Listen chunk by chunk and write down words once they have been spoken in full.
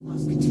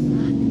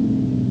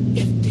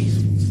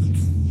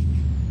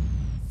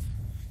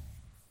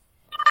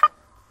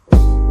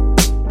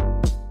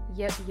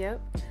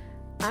Yep.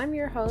 I'm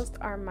your host,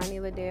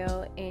 Armani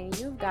Liddell, and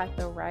you've got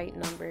the right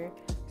number.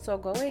 So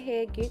go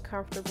ahead, get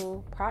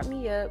comfortable, prop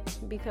me up,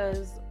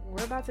 because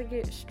we're about to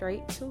get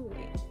straight to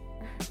it.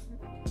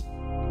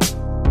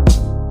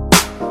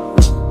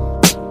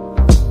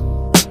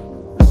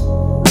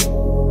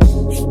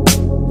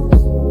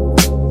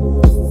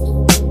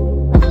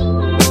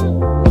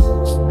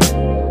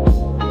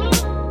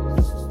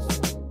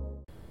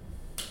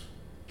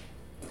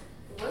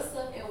 What's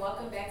up, and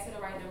welcome back to the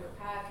Right Number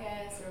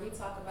Podcast, where we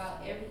talk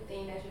about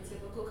everything that your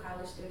typical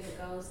college student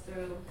goes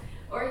through,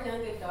 or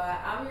young adult.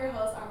 I'm your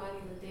host,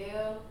 Armani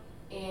Liddell,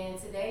 and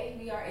today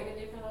we are in a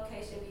different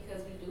location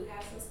because we do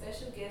have some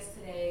special guests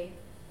today.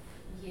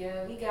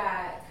 Yeah, we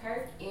got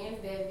Kirk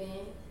and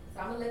Bevan. So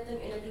I'm going to let them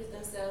introduce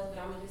themselves,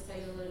 but I'm going to just tell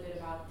you a little bit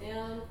about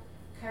them.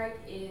 Kirk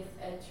is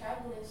a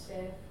traveling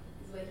chef,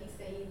 is what he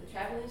said. He's a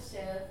traveling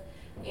chef.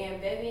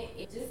 And Bevan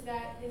just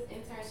got his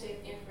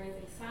internship in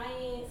forensic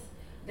science.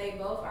 They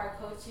both are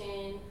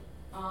coaching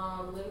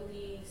little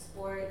league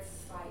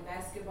sports like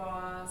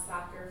basketball,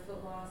 soccer,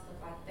 football,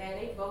 stuff like that.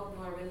 They both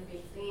doing really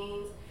big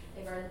things.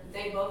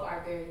 They both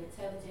are very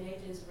intelligent.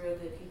 They're just real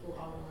good people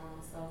all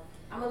around. So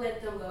I'm going to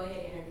let them go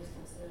ahead and introduce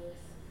themselves.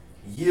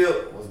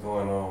 Yep, what's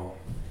going on?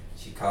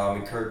 She called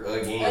me Kirk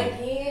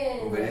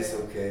again. But it's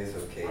okay.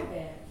 My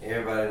bad.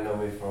 Everybody know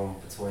me from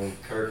between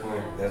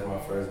Kirkland. That's my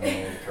first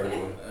name,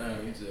 Kirkland.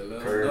 You just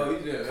love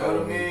Kirk, you just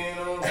love me,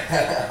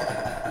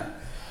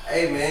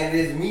 Hey man,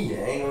 it's me. I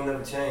ain't gonna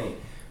never change.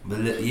 But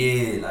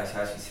yeah, like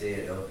how she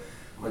said though,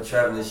 I'm a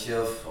traveling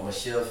chef. I'm a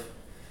chef.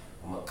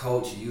 I'm a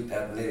coach of youth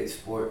athletic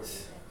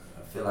sports.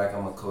 I feel like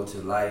I'm a coach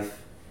of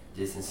life,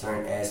 just in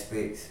certain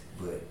aspects.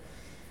 But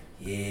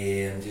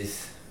yeah, I'm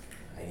just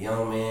a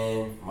young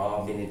man,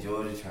 mom been in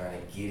Georgia trying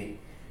to get it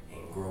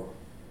and grow.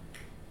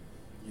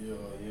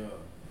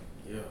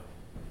 Yeah.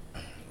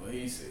 What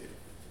he said.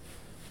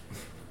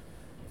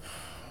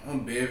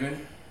 I'm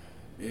Bevan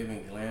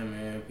Glam,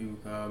 man. People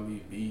call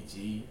me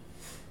BG.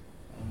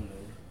 I don't know.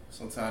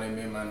 Sometimes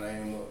they make my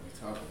name up. They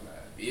talking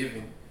about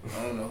Bevan.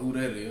 I don't know who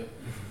that is.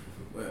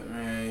 But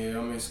man, yeah,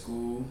 I'm in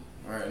school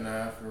right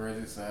now,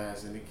 forensic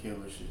science and the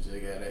chemistry. Just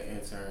got that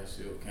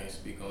internship. Can't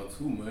speak on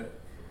too much.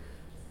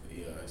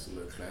 Yeah, it's a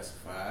little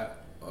classified.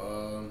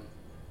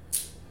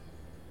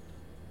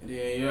 And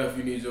then yeah, if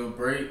you need your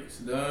brakes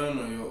done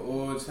or your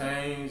oil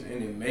change,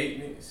 any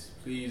maintenance,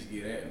 please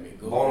get at me.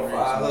 Go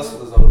Bonafide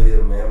hustlers over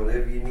here, man.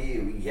 Whatever you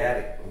need, we got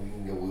it.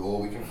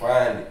 We can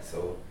find it.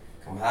 So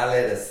come holler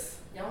at us.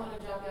 Y'all want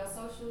to drop y'all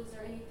socials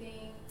or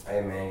anything?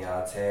 Hey man, y'all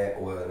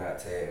not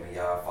tag me.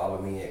 Y'all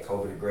follow me at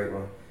Kobe the Great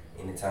One.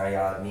 Anytime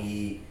y'all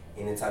need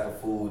any type of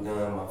food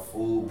done, my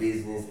food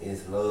business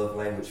is Love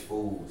Language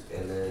Foods,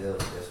 LLL.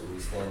 That's what we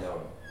stand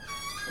on.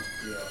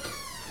 Yeah.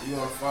 You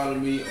want to follow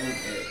me on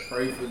at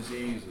Pray for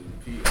Jesus,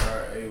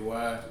 Pray,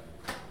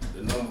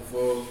 the number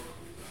 4,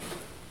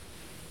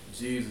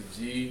 Jesus,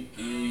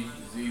 GEZZUS.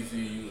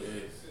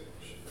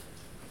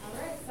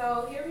 Alright,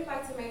 so here we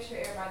like to make sure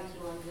everybody's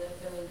doing good,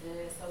 feeling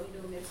good. So we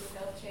do mental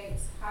health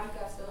checks. How you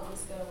guys feel on a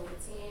scale of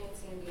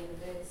 10 being the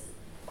best?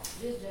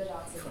 Just judge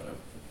off today.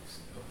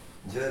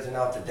 Judging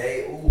off today,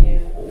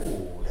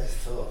 ooh, that's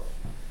tough.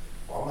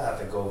 Well, I'm gonna have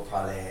to go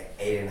probably at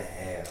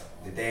 8.5.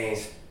 The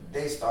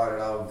day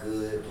started out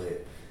good,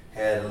 but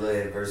had a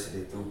little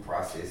adversity through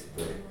process.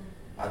 But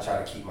I try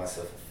to keep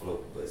myself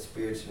afloat. But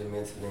spiritually,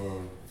 mentally,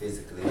 and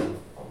physically, I'm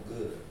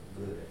good.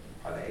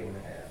 Probably 8.5.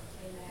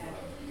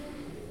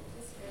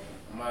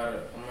 I'm at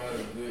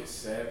a good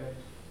 7.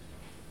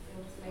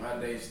 My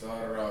day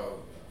started off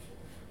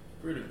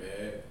pretty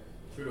bad,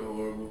 pretty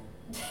horrible.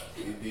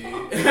 It did.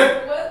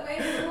 What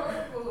made it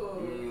horrible?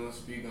 I'm not gonna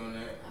speak on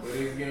that, but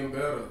it's getting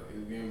better.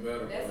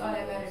 That's all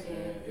that matters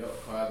then. Yep,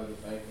 positive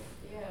thinking.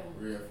 Yeah.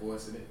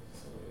 Reinforcing it.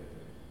 So,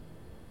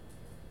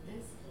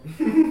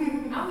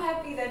 I'm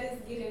happy that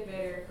it's getting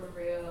better for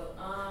real.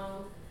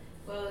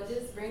 Well,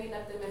 just bringing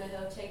up the mental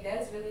health check,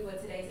 that's really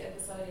what today's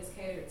episode is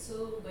catered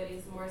to, but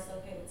it's more so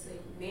catered to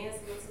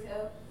men's mental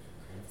health.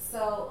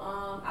 So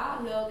I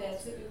know that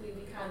typically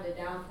we kind of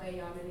downplay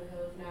y'all mental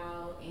health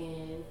now,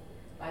 and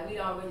like we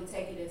don't really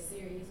take it as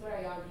serious. What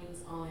are y'all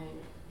views on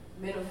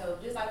mental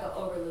health? Just like an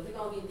overlook. We're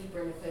going to get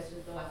deeper in the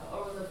questions, but like an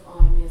overlook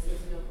on men's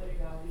mental health. What are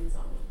y'all views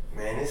on it?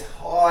 Man, it's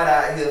hard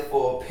out here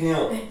for a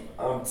pimp.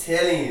 I'm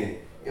telling you.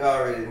 You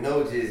already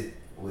know just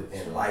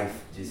within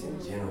life, just in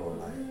general,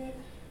 like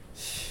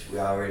we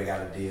already got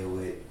to deal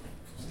with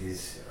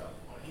this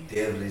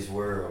devilish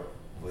world.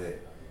 But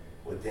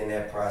within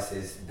that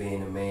process,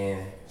 being a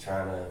man,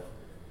 trying to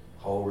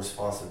hold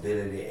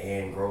responsibility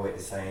and grow at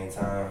the same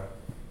time,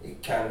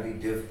 it kind of be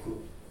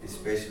difficult,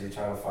 especially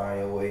trying to find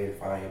your way and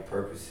find your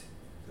purpose.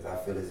 Because I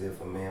feel as if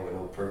a man with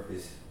no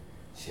purpose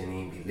shouldn't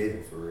even be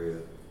living for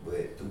real.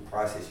 But through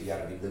process, you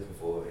got to be looking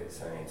for it at the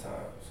same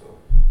time. So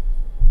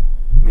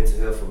mental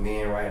health for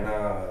men right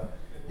now,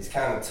 it's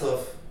kind of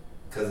tough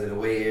because of the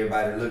way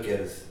everybody look at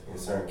us in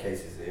certain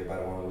cases.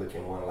 Everybody want to look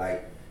in one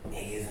light.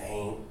 Niggas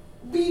ain't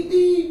beep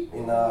beep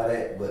and all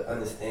that, but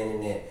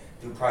understanding that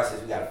through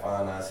process we gotta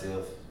find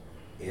ourselves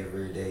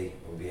every day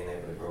and being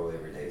able to grow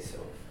every day. So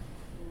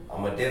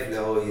I'm gonna definitely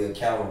hold you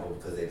accountable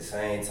because at the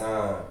same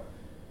time,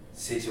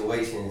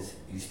 situations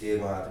you still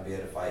gonna have to be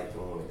able to fight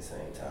through them at the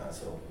same time.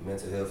 So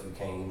mental health, you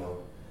can't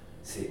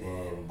sit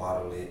there and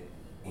bottle it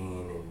in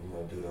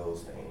and do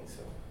those things.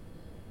 So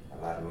a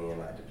lot of men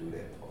like to do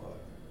that part.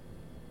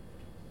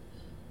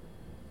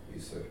 You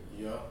sir?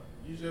 Yeah,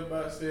 you just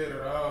about said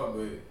it all,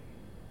 but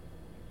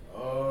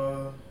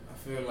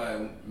I feel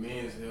like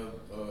men's health,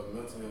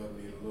 mental health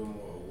need a little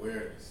more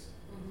awareness.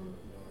 You know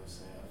what I'm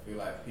saying? I feel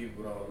like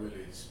people don't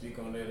really speak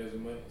on that as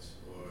much,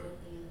 or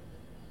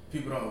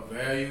people don't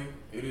value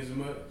it as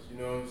much. You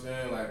know what I'm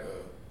saying? Like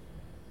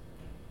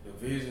the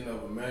vision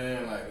of a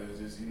man, like it's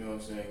just get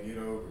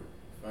over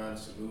it, find a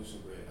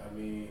solution. But I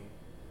mean,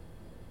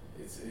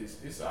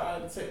 it's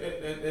hard to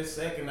take that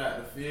second out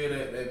to feel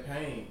that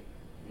pain.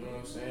 You know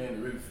what I'm saying?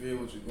 To really feel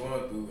what you're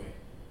going through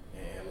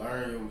and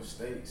learn your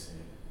mistakes.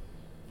 And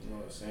you know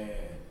what I'm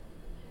saying?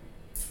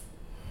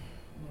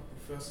 My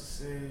professor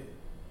said,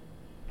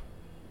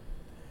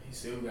 he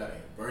said we gotta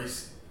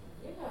embrace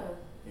it. Yeah.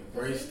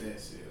 Embrace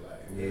that shit.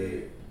 Like,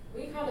 Yeah.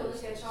 We kind of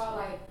look at y'all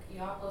like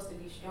y'all supposed to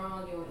be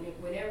strong. And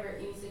whenever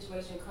any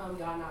situation comes,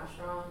 y'all not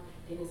strong,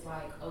 then it's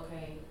like,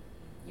 okay,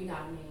 you're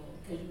not a man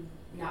because you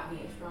not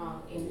being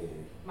strong. And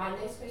my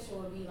next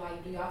question would be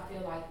like, do y'all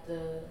feel like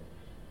the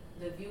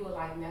view of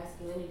like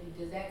masculinity,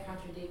 does that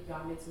contradict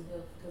y'all mental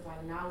health? Because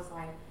like now it's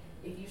like,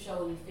 if you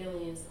show any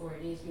feelings or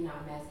it is, you're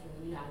not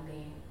masculine, you're not a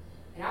man.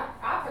 And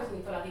I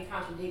personally feel like it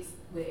contradicts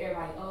with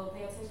everybody,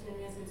 pay attention to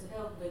men's mental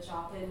health, but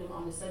y'all putting them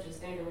on such a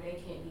standard where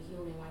they can't be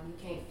human. Like you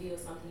can't feel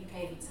something, you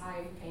can't be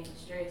tired, you can't be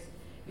stressed,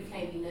 you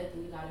can't be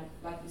nothing. You gotta,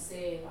 like you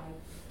said, like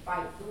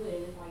fight through it.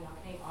 And it's like y'all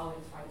can't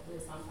always fight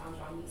through it. Sometimes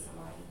y'all need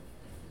somebody.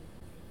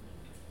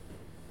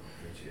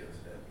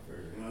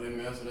 Let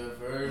me answer that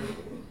first.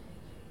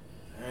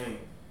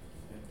 Dang,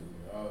 that threw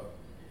me off.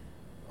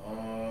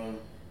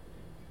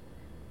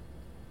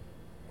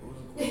 What was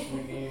the question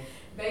again?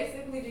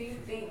 Basically, do you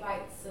think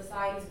like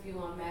society's view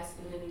on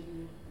masculinity,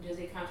 does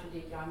it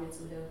contradict y'all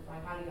mental health?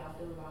 Like how do y'all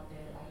feel about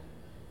that?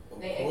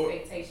 Like their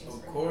expectations.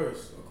 Of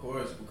course,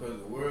 because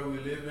the world we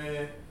live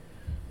in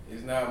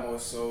is not more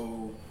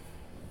so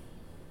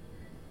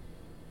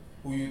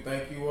who you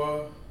think you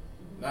are.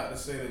 Not to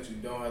say that you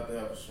don't have to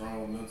have a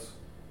strong mental,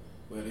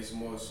 but it's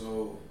more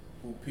so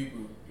who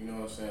people,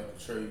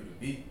 portray you to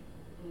be.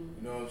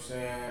 You know what I'm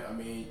saying? I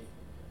mean,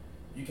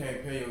 you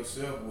can't pay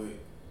yourself with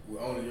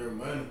only your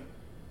money.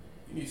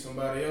 You need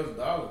somebody else's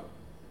dollar.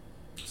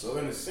 So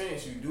in a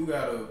sense, you do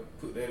gotta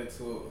put that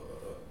into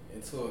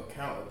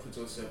account or put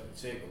yourself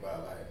in check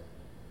about like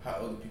how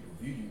other people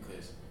view you,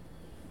 cause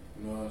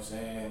you know what I'm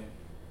saying.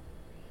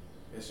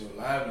 That's your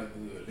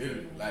livelihood,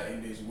 literally. Like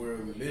in this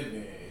world we live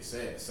in, it's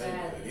sad to say,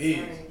 but it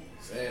is.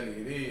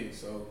 Sadly, it is.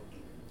 So,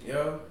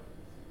 yeah.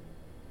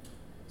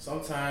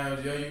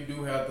 Sometimes, you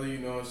do have to,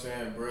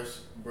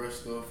 brush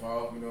stuff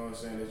off,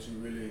 that you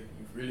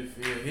really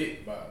feel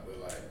hit by. But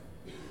like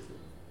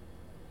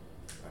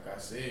I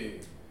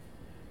said,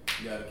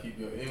 you gotta keep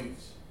your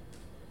image.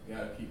 You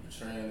gotta keep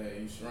portraying that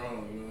you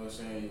strong, you're a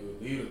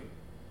leader,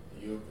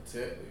 and you're a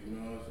protector, you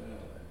know what I'm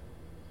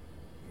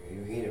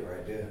saying? You hit it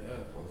right there.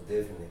 Yeah. Most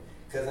definitely.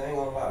 Cause I ain't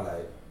gonna lie,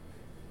 like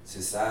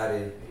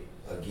society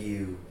will give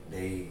you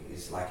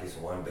it's like it's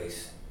one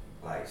base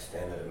like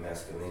standard of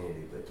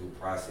masculinity, but through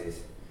process,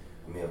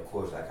 I mean, of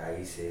course, like how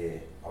he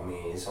said, I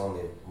mean, it's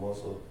only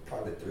most of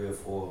probably 3 or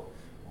 4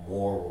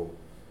 moral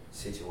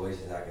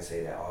situations I can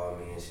say that all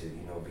men should,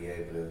 be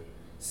able to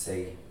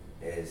say,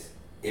 as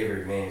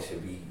every man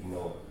should be,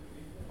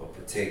 a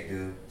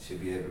protector, should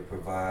be able to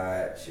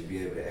provide, should be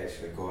able to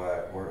actually go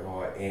out, work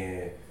hard,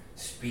 and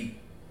speak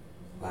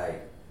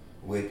like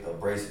with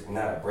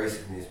not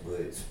abrasiveness,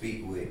 but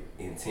speak with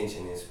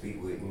intention and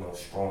speak with,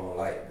 strong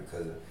light,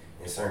 because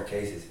in certain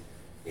cases,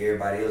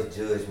 everybody else's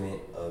judgment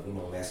of,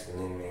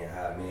 masculinity and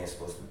how a man's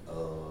supposed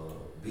to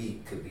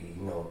be could be,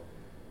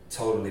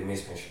 totally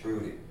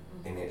misconstrued.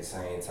 And at the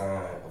same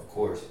time, of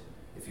course,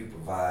 if you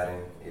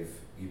providing, if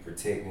you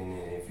protecting,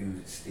 and if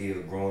you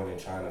still growing and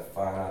trying to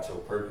find out your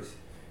purpose,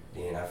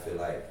 then I feel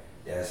like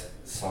that's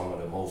some of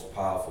the most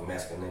powerful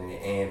masculinity,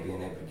 and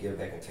being able to give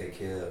back and take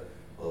care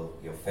of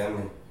your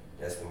family.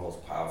 That's the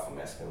most powerful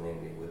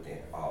masculinity within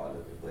all of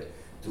it. But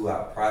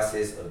throughout the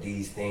process of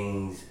these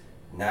things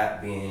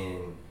not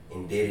being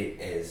indebted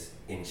as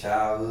in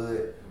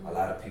childhood, a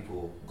lot of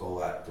people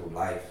go out through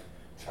life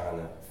trying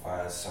to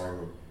find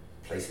certain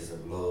places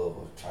of love,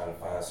 or trying to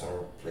find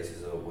certain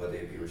places of whether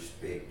it be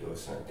respect or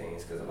certain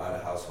things, because a lot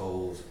of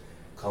households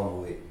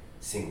come with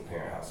single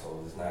parent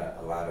households. There's not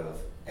a lot of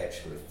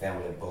actually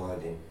family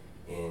bonding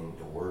in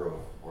the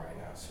world right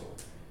now. So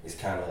it's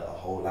kind of a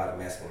whole lot of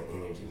masculine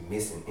energy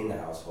missing in the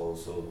household.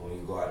 So when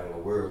you go out in the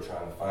world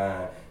trying to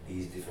find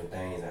these different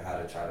things and how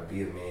to try to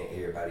be a man,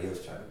 everybody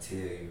else try to tell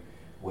you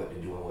what to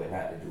do and what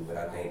not to do. But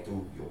I think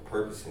through your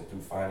purpose and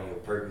through finding your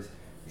purpose,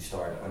 you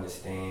start to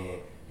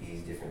understand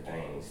these different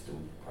things through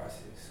the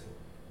process.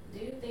 So.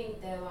 Do you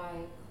think that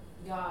like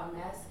y'all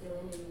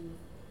masculinity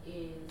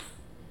is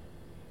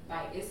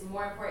like it's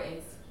more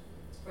important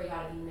for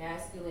y'all to be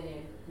masculine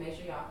and make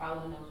sure y'all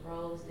following those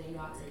roles than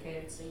y'all to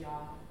cater to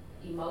y'all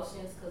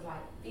emotions. Cause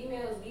like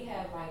females, we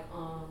have like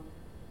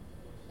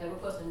we're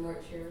supposed to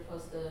nurture, we're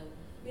supposed to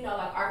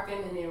like our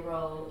feminine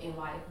role in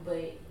life,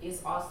 but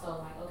it's also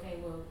like, okay,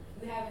 well,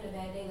 you having a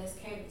bad day, let's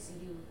cater to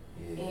you.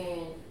 Yeah.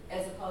 And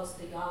as opposed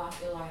to y'all, I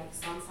feel like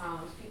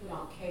sometimes people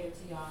don't cater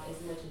to y'all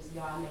as much as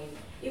y'all may.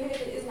 Even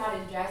if it's not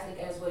as drastic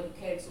as what you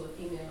cater to a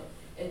female.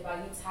 It's like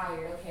you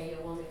tired, okay,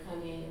 a woman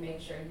come in and make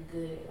sure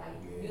you're good. Like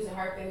using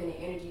her feminine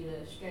energy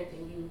to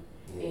strengthen you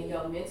in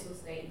your mental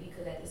state,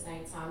 because at the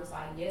same time it's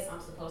like, yes, I'm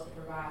supposed to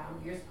provide.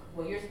 You're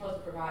supposed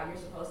to provide, you're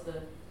supposed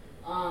to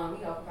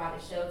provide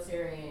a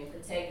shelter and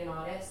protect and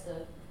all that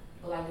stuff.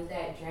 But like, does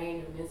that drain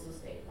your mental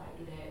state? Like,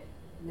 do that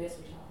mess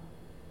with y'all?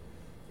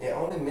 It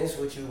only mess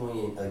with you when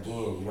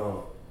you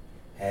don't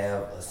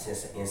have a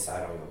sense of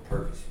insight on your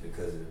purpose.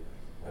 Because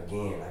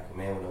again, like a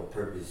man with no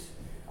purpose,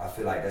 I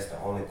feel like that's the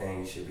only thing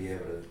you should be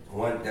able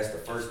to. That's the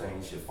first thing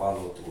you should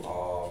follow through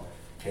all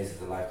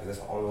cases of life. Because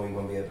that's the only way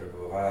you're gonna be able to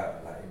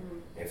provide. Like,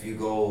 if you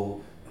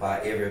go by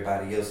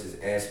everybody else's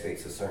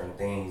aspects of certain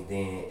things,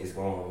 then it's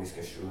going to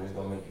misconstrue. It's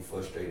going to make you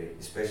frustrated,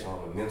 especially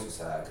on the mental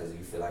side, because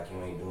you feel like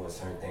you ain't doing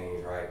certain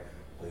things right,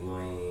 or you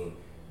ain't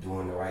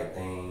doing the right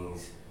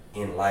things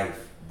in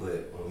life.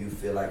 But when you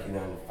feel like you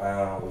done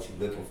found what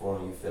you're looking for,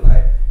 and you feel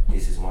like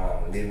this is why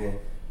I'm living,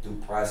 through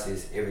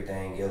process,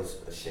 everything else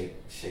will shape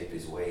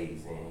its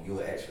ways, and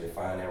you'll actually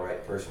find that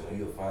right person, or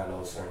you'll find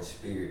those certain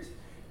spirits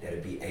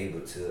that'll be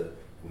able to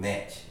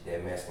match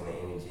that masculine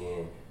energy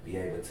and be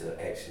able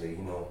to actually,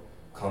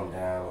 come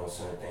down on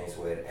certain things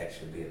where it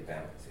actually be a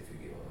balance, if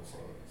you get what I'm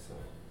saying. So,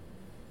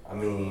 I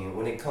mean,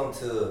 when it comes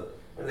to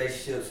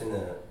relationships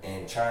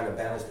and trying to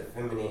balance the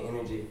feminine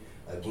energy,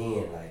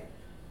 again, like,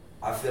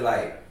 I feel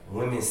like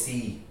women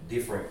see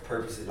different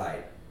purposes.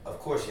 Like, of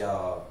course,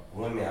 y'all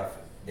women,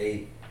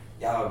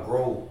 y'all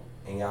grow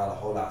and y'all a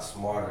whole lot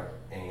smarter,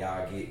 and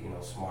y'all get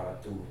smarter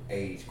through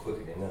age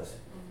quicker than us.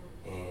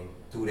 And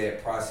through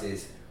that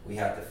process, we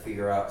have to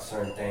figure out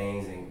certain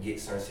things and get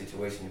certain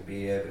situations to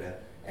be able to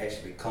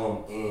actually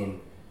come in,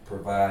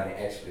 provide,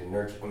 and actually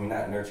nurture. I mean,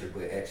 not nurture,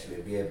 but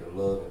actually be able to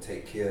love and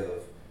take care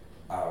of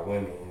our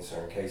women in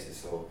certain cases.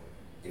 So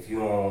if you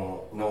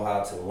don't know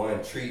how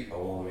to treat a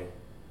woman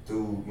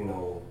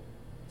through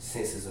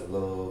senses of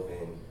love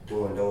and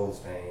doing those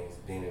things,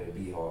 then it'll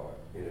be hard.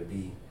 It'll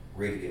be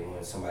rigged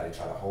when somebody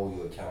try to hold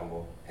you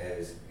accountable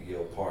as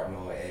your partner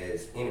or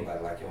as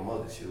anybody, like your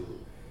mother should.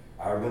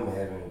 I remember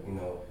having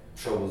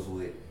troubles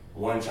with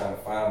one trying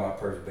to find my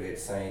purpose, but at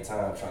the same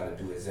time trying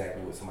to do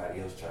exactly what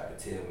somebody else tried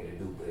to tell me to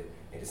do. But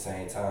at the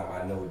same time,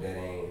 I know that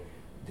ain't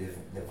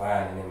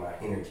divine in my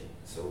energy.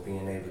 So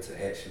being able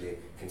to actually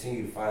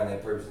continue to find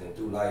that purpose, and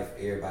through life,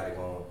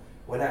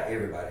 not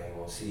everybody ain't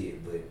gonna see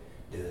it, but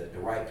the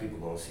right people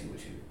gonna see what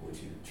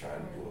you trying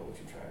to do and what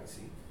you trying to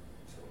see.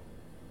 So.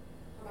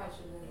 How about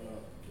you, Lynn?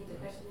 Get the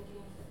question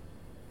again?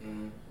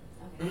 Mm-hmm.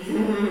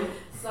 Okay.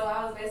 So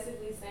I was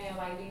basically saying,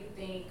 like, do you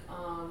think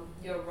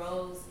your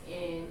roles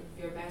in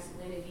your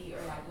masculinity,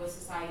 or like what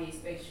society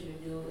expects you to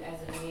do as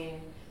a man,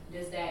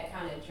 does that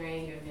kind of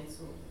drain your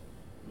mental?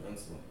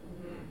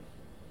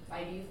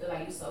 Like, do you feel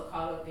like you're so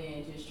caught up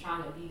in just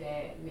trying to be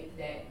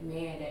that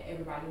man that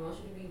everybody wants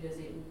you to be? Does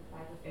it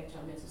like affect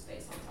your mental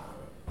state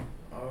sometimes?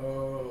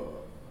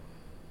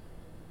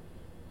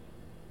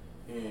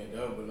 Yeah,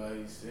 no, but like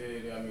you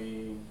said, I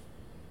mean,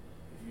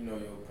 if you know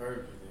your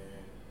purpose,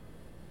 then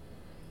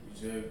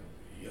you just,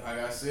 like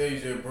I said, you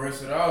just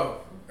brush it off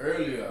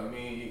earlier. I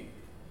mean,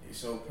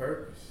 it's your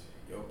purpose.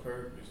 Your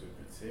purpose to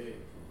protect,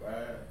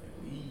 provide,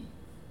 and lead.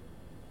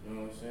 You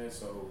know what I'm saying?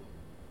 So,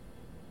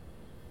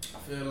 I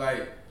feel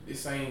like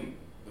this ain't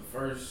the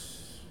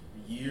first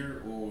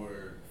year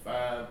or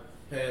past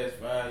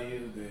 5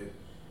 years that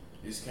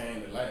this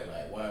came to light.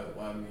 Like,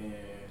 why men,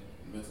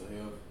 mental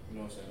health, you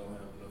know what I'm saying, don't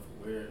have enough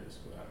awareness.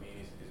 But I mean,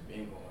 it's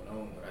been going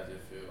on, but I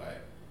just feel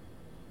like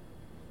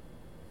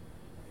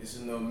it's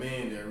enough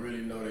men that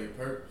really know their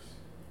purpose.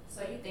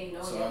 So you think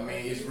no? So I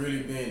mean, it's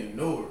really been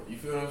ignored. You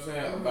feel what I'm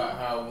saying? Mm-hmm. About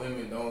how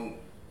women don't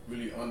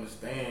really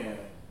understand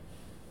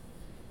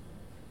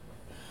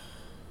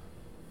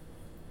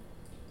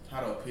how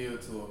to appeal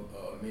to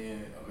a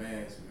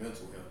man's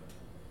mental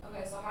health.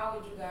 Okay, so how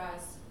would you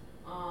guys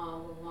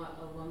would want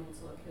a woman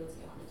to appeal to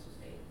your mental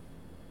state?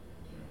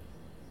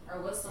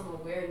 Or what's some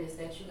awareness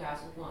that you guys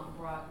would want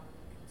brought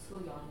to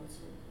y'all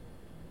mental?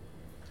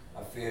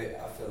 I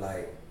feel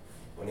like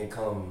when it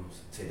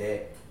comes to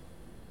that,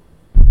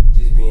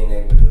 just being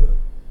able to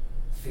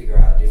figure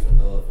out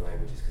different love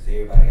languages, because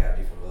everybody got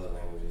different love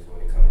languages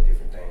when it comes to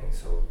different things.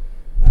 So,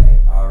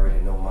 like, I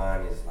already know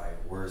mine is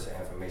like words of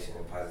affirmation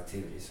and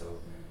positivity. So,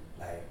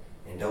 like,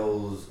 and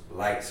those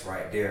lights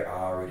right there,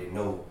 I already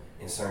know.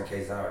 In certain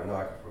cases, I already know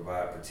I can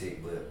provide,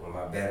 protect, but when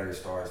my battery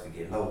starts to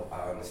get low,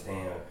 I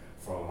understand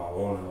from my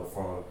woman or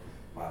from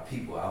my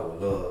people, I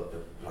would love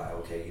to, like,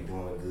 okay, you're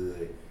doing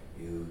good,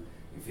 you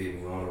feel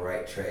me, you're on the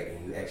right track,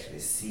 and you actually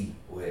see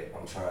what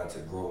I'm trying to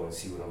grow and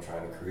see what I'm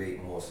trying to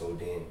create more so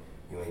than,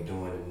 you ain't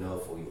doing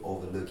enough, or you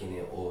overlooking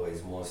it, or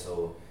it's more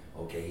so,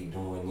 okay, he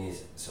doing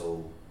this,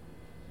 so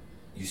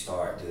you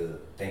start to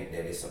think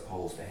that it's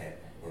supposed to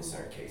happen in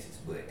certain cases.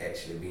 But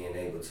actually being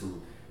able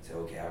to say,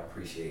 okay, I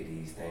appreciate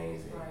these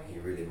things, and he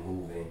really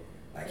moving,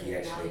 like he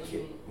actually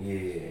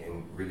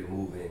and really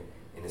moving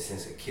in the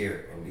sense of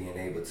care, and being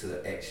able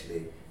to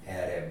actually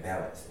have that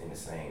balance in the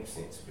same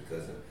sense.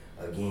 Because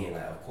again,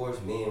 like, of course,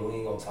 men, we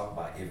ain't gonna talk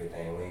about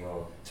everything. We ain't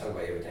gonna talk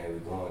about everything we're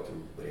going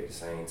through. But at the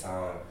same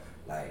time,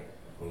 like,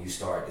 when you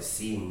start to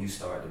see and you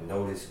start to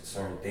notice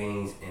certain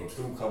things, and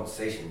through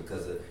conversation,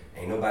 because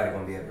ain't nobody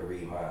gonna be able to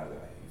read minds,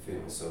 like, you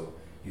feel me? So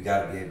you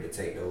gotta be able to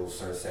take those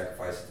certain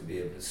sacrifices to be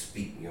able to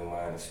speak your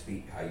mind and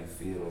speak how you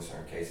feel in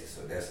certain cases.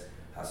 So that's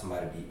how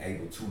somebody be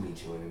able to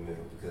meet you in the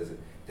middle. Because if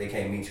they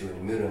can't meet you in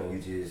the middle and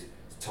you just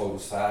total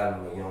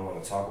silent, and you don't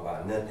want to talk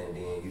about nothing,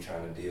 then you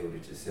trying to deal with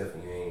it yourself,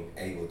 and you ain't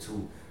able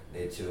to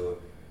let your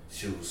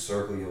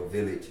circle, your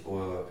village,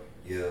 or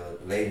your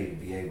lady to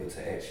be able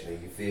to actually,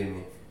 you feel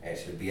me,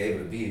 actually be able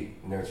to be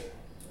nurtured.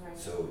 Right.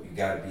 So you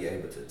got to be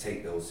able to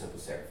take those simple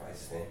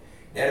sacrifices. And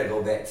that'll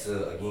go back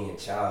to, again,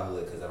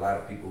 childhood, because a lot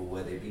of people,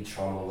 whether it be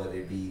trauma, whether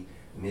it be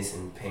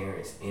missing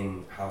parents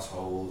in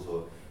households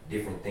or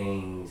different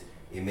things,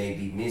 it may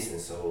be missing.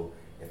 So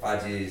if I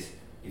just,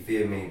 you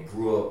feel me,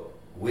 grew up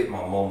with my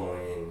mama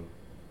and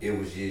it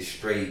was just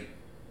straight,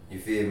 you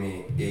feel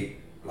me,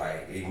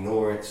 like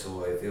ignorance,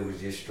 or if it was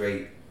just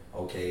straight,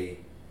 okay,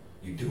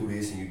 you do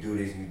this and you do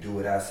this and you do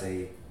what I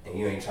say, and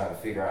you ain't trying to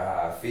figure out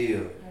how I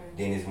feel,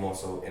 then it's more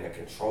so in a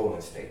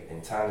controlling state.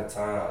 And time to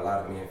time, a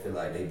lot of men feel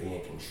like they being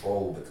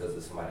controlled because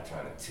of somebody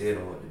trying to tell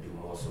them what to do,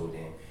 more so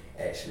than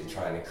actually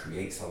trying to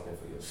create something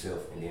for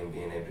yourself, and then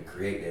being able to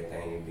create that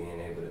thing and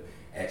being able to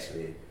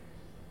actually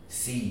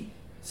see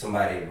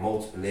somebody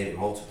let it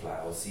multiply,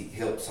 or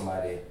let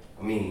somebody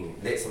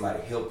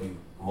help you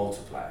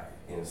multiply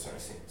in a certain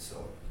sense.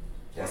 So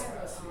that's how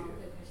I see it.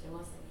 Good question.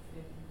 One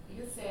second.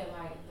 You said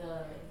like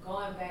the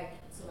going back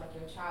to like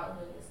your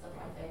childhood and stuff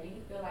like that. Do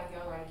you feel like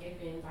y'all are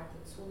given like the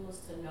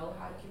tools to know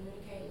how to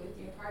communicate with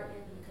your partner?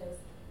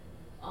 Because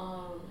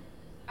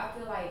I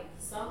feel like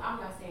I'm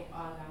not saying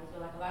all guys,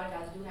 but like a lot of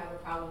guys do have a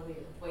problem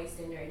with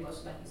wasting their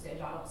emotions. Like you said,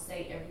 y'all don't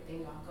say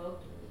everything y'all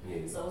go through.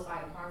 Yeah. So it's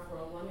like hard for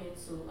a woman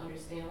to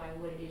understand like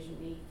what it is you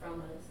need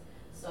from us.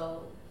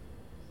 So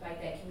like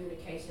that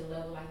communication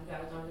level, like you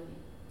guys don't really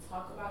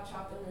talk about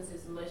y'all feelings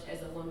as much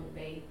as a woman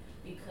may,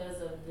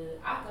 because of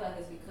I feel like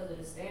it's because of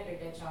the standard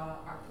that y'all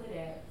are put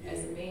at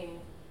as a man.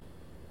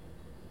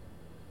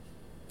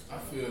 I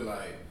feel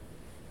like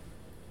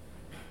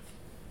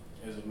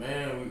as a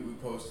man, we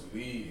supposed to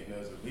lead, and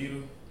as a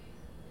leader,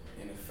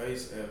 in the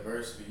face of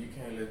adversity, you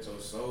can't let your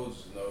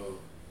soldiers know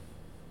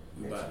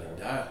we about to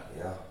die.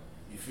 Yeah.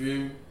 You feel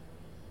me?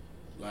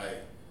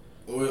 Like,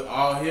 or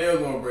all hell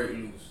gonna break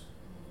loose.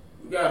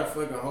 We gotta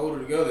fucking hold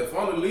it together. If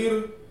I'm the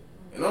leader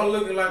and I'm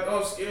looking like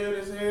I'm scared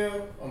as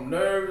hell, I'm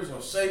nervous,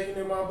 I'm shaking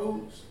in my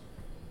boots,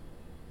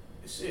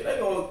 shit, they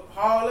gonna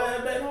haul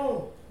that back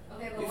home.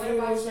 Okay, but what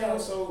about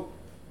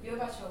your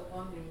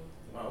woman?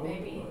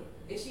 Maybe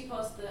is she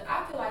supposed to?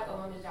 I feel like a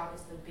woman's job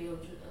is to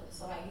build you up.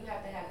 So like you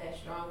have to have that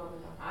strong woman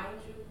behind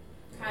you,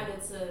 kind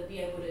of to be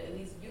able to at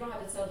least, you don't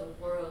have to tell the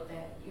world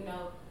that, you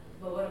know.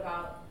 But what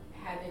about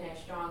having that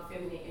strong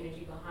feminine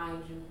energy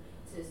behind you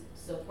to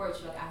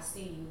support you? Like I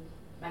see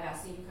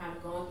you kind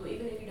of going through,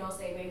 even if you don't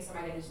say it, maybe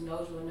somebody that just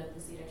knows you enough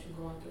to see that you're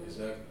going through.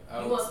 Exactly.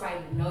 You want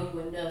somebody to know you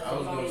enough. I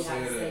was gonna say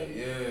that.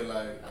 Yeah,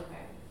 like.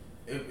 Okay.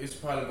 It's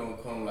probably gonna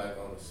come like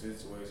on a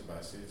situation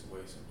by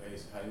situation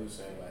basis. How you were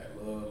saying like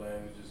love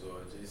languages,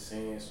 or just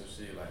saying some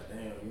shit like,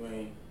 damn, you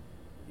ain't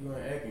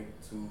acting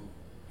too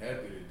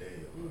happy today.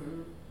 Or,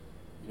 you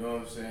know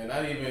what I'm saying?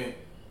 Not even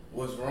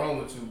what's wrong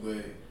with you,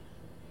 but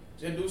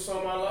just do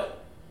something I like.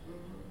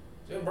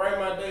 Just brighten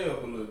my day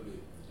up a little bit.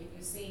 If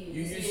you see,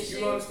 you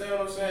understand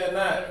what I'm saying?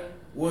 Not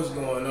what's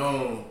going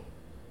on.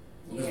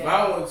 Because if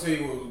I want to tell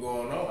you what's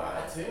going on,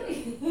 I tell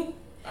you.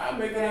 I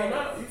make it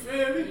out. You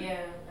feel me?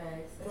 Yeah.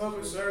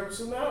 Public service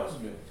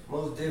announcement.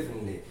 Most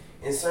definitely.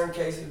 In certain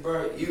cases,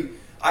 bro,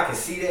 I can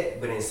see that,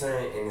 but in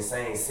the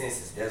same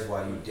senses, that's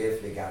why you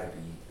definitely gotta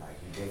be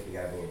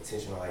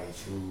intentional how you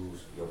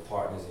choose your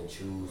partners and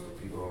choose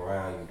the people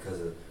around you, because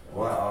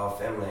all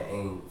family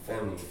ain't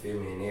family, you feel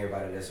me? And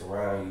everybody that's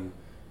around you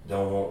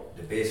don't want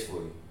the best for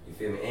you. You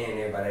feel me? And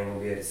everybody ain't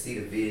gonna be able to see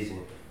the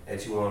vision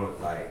that you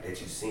want, like,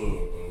 that you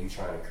seeing and you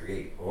trying to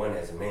create one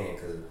as a man.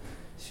 Cause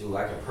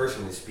I can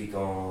personally speak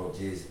on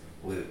just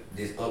with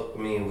this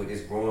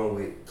growing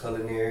with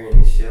culinary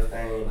and this chef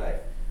thing,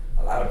 like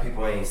a lot of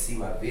people ain't see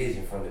my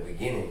vision from the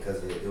beginning,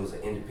 because it was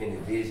an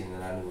independent vision,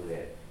 and I knew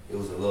that it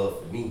was a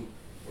love for me,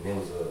 and it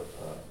was a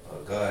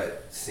God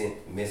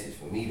sent message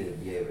for me to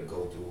be able to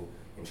go through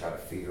and try to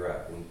figure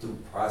out. And through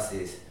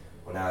process,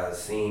 when I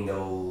seen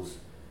those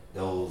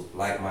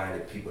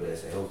like-minded people that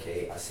say,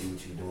 okay, I see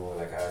what you're doing,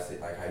 like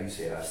how you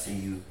said, I see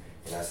you,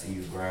 and I see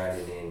you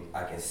grinding, and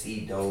I can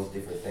see those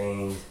different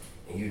things,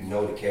 and you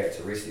know the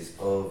characteristics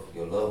of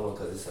your loved one,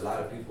 because it's a lot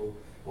of people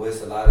going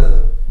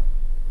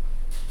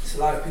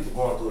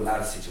through a lot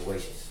of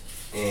situations.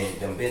 and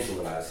them been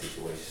through a lot of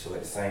situations. So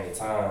at the same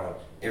time,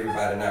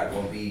 everybody not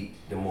gonna be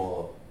the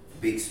more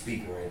big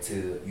speaker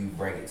until you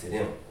bring it to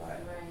them. Like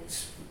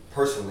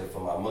personally, for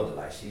my mother,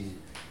 like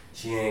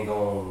she ain't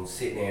gonna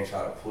sit there and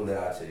try to pull it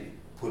out of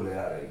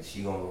you.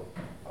 She gonna,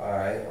 all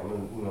right, I'm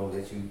gonna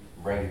let you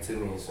bring it to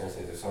me in some sense.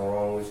 If there's something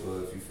wrong with you,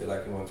 or if you feel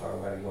like you want to talk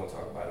about it, you gonna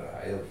talk about it.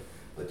 However,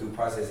 but through the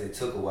process, it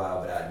took a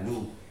while. But I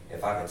knew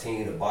if I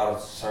continue to bottle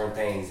certain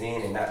things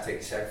in and not take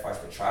the sacrifice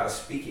to try to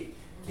speak it,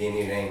 then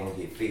it ain't gonna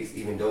get fixed.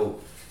 Even though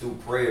through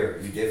prayer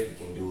you definitely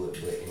can do it,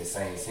 but in the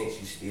same sense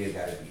you still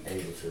gotta be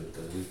able to,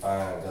 because we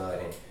find God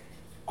in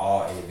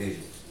all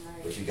individuals.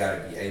 Right. But you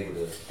gotta be able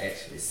to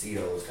actually see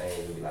those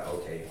things and be like,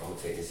 okay, I'm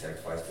gonna take this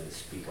sacrifice to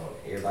speak on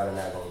it. Everybody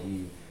not gonna give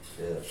you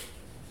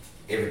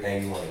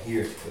everything you wanna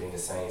hear, but in the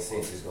same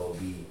sense it's gonna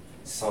be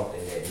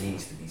something that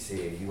needs to be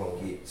said. You're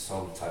gonna get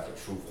some type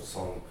of truth or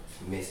some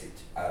message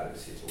out of the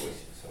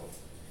situation. So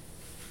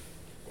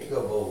it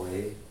go both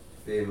ways.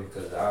 Feel me?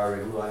 Because I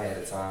already knew I had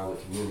a time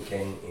with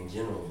communicating in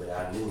general, but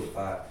I knew if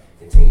I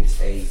continue to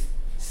stay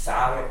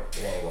silent,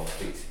 it ain't gonna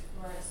fix it.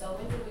 Right. So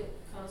when do it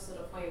comes to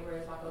the point where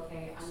it's like,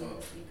 okay, I need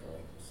to speak up?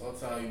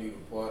 Sometimes you need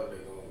a partner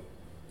that gonna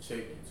check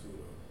you too,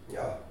 though.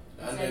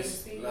 Yeah. I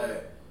just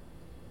like.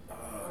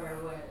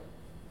 Or what?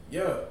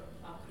 Yeah. Okay.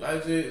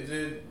 Like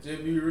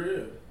just be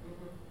real.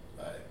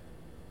 Like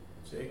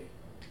check it.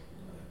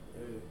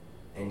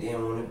 Yeah. And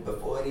then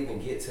before it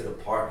even get to the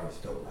partners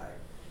though, like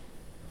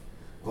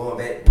going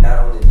back not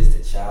only just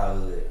to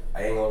childhood,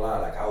 I ain't gonna lie,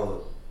 like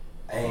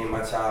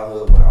my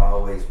childhood wasn't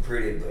always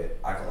pretty, but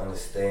I can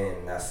understand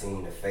and I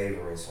seen the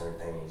favor in certain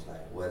things,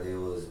 like whether it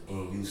was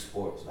in youth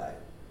sports, like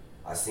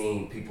I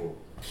seen people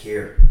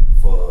care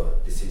for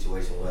the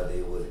situation, whether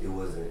it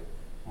wasn't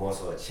more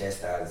so a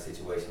chastising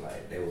situation,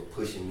 like they was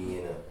pushing me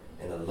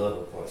in a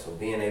loving point. So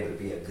being able to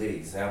be a good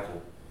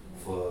example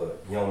for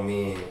young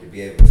men to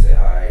be able to say,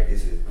 all right,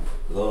 this is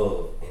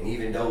love. And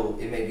even though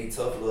it may be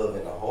tough love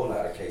in a whole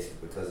lot of cases,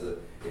 because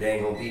it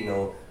ain't gonna be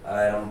no, all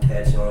right, I'm gonna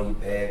pat you on your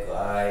back, or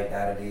all right,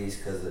 out of this,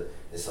 because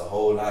it's a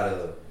whole lot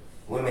of,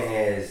 women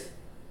has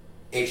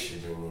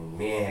estrogen and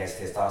men has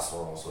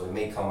testosterone, so it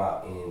may come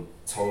out in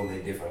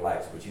totally different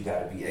lights, but you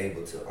gotta be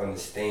able to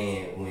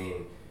understand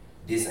when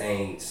this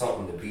ain't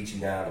something to beat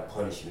you down or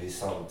punish you, it's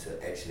something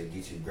to actually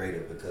get you greater,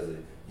 because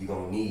you're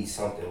gonna need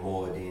something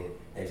more than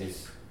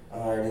just,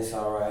 all right, it's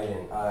all right,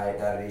 and all right,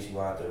 out of this, you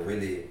gonna have to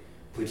really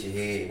put your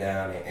head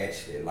down and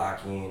actually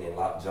lock in and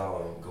lock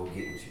jaw and go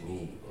get what you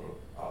need in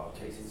all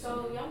cases.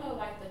 So y'all know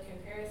like the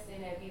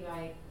comparison that be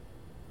like,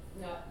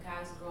 you know,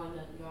 guys growing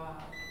up, y'all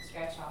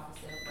scratch off and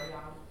stuff, or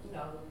y'all, you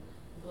know,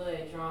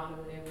 blood drawn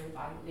or whatever,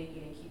 like lick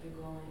it and keep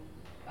it going.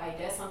 Like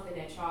that's something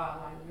that y'all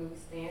like really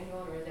stand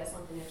on, or is that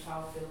something that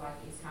y'all feel like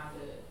is kind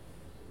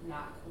of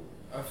not cool?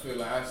 I feel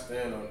like I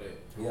stand on that.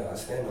 Yeah, I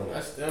stand on that.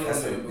 I stand on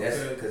that that's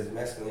because it's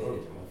masculine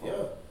energy.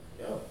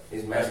 Yeah.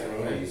 It's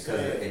masculine energy, because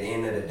at the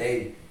end of the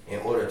day, in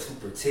order to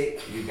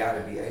protect, you gotta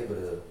be able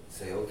to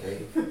say, okay.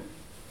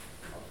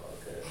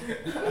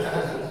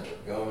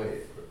 Go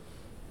ahead.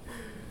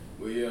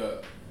 Well,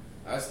 yeah,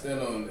 I stand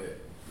on that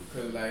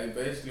because, like,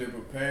 basically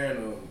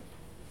preparing them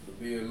to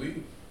be a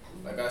leader.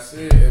 Like I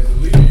said, as a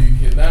leader,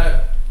 you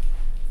cannot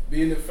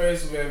be in the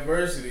face of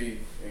adversity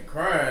and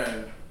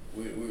crying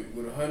with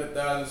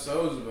 100,000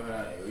 soldiers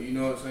behind you. Or, you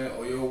know what I'm saying?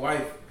 Or your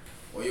wife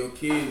or your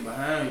kids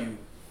behind you.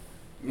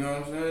 You know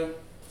what I'm saying?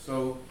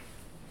 So,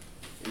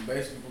 you're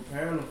basically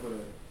preparing them for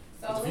that.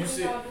 So when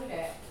do y'all do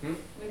that? When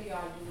do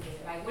y'all do that?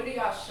 Like, when do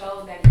y'all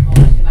show that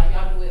emotion? Like,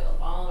 y'all do it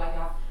alone? Like,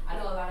 y'all, I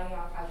know a lot of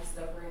y'all probably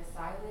suffer in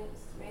silence,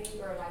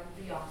 maybe, or like,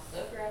 do y'all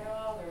suffer at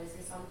all, or is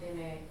it something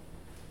that?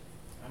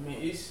 I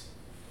mean, it's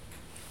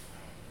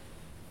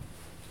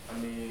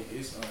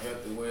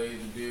unhealthy ways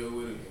to deal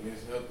with it, and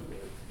it's healthy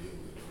ways to deal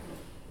with it.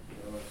 You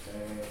know what I'm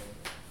saying?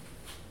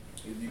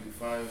 If you can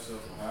find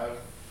yourself a hobby,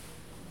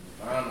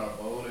 mine are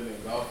bowling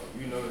and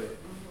golfing, you know that.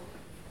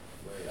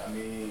 But I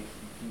mean,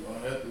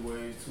 unhealthy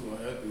ways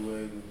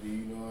would be,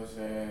 you know what I'm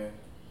saying,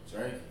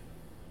 drinking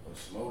or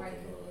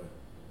smoking or,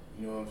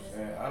 you know what I'm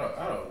saying. I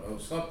don't know,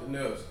 something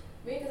else.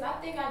 Because I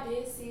think I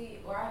did see,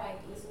 or I like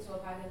listened to a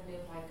podcast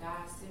with like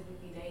guys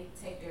typically they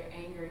take their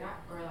anger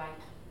or like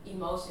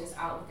emotions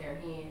out with their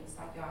hands.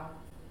 Like y'all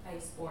play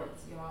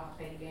sports, y'all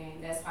play the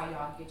game. That's how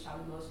y'all get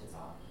y'all emotions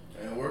off.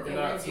 And working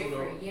out too,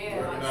 though.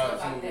 Yeah, like stuff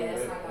like that.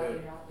 That's how y'all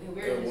get it out. And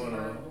we're just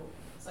verbal.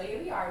 So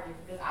yeah, we argue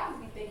because I just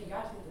be thinking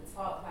y'all just need to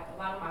talk. Like a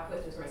lot of my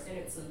questions were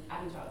centered to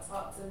I need y'all to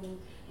talk to me,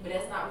 but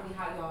that's not really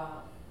how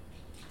y'all.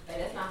 Like,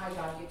 that's not how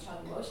y'all get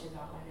y'all emotions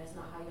out. Like that's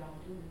not how y'all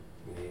do.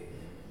 Yeah.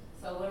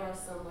 So what are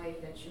some ways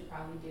that you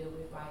probably deal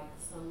with like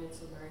some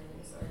mental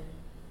burdens or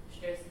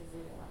stresses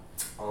in your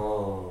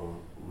life?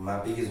 My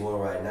biggest one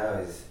right now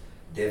is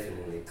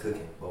definitely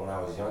cooking. But when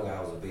I was younger, I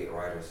was a big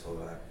writer, so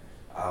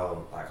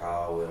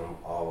I'm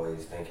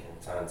always thinking.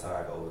 Time to time,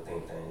 I can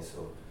overthink things.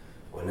 So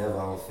whenever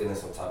I'm feeling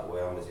some type of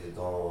way, I'm just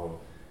going,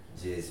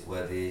 just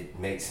whether it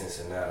makes sense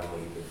or not, I'm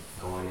gonna either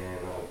go in there and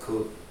I'm gonna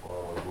cook, or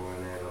I'm gonna go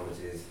in there and I'm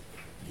gonna just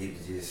get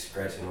to just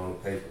scratching on the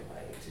paper,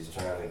 like just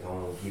trying to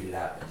go and get it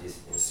out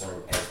just in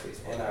certain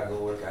aspects. And I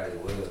go work out as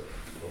well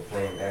and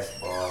playing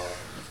basketball,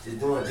 just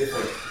doing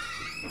different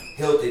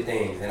healthy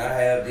things. And I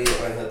have did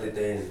unhealthy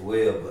things as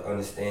well, but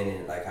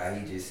understanding like how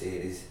he just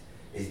said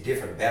it's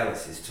different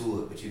balances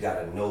to it, but you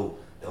gotta know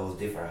those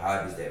different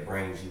hobbies that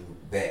brings you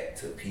back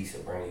to peace or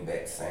bring you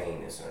back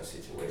sane in certain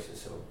situations.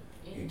 So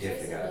you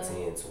definitely gotta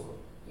tend to them.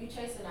 You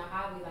chasing a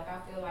hobby, like I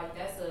feel like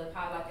that's like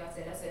y'all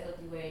said, that's a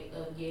healthy way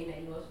of getting that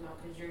emotion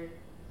out, because you're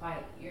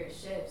a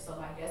chef, so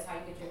like that's how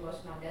you get your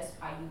emotion out.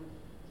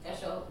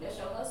 That's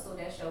your hustle,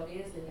 that's your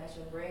business, that's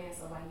your brand.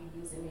 So like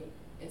you using it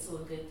into a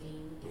good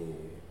thing. Yeah.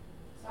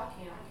 So I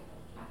can.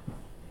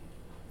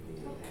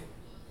 Yeah. Okay.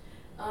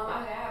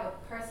 I have a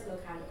personal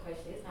kind of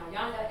question. It's not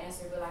y'all gotta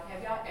answer, but like,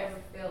 have y'all ever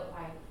felt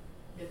like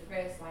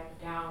depressed, like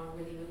down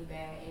really, really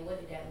bad, and what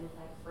did that look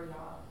like for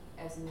y'all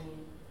as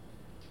men?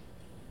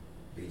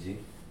 BG.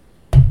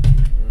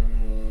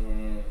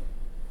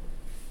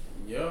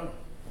 Yeah.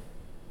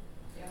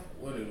 Yeah.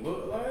 What it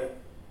look like?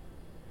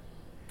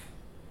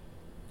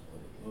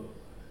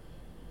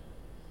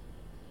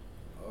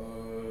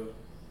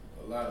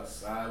 A lot of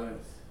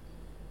silence.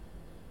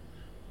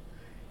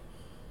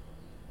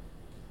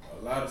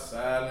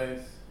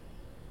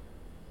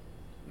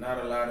 Not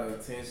a lot of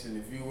attention.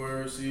 If you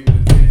were receiving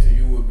attention,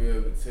 you would be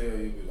able to tell.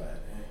 You'd be like,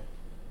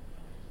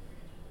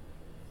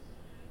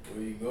 damn,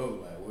 where you go?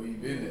 Like, where you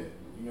been at?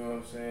 You know what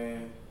I'm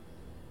saying?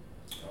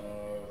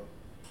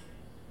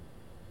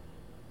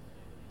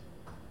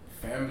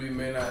 Family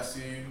may not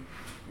see you.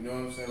 You know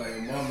what I'm saying? Like,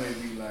 your mom may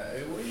be like,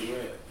 hey, where you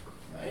at?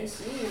 I ain't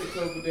seen you in a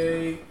couple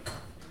days.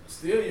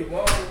 Still your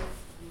mom.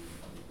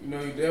 You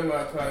know, your dad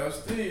might call you. I'm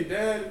still your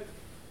daddy.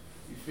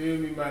 You feel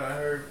me? Might not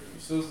heard your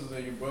sisters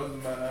and your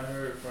brothers might not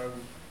heard from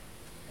you.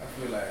 I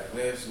feel like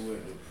that's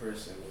what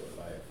depression look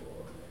like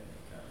for a man,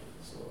 kind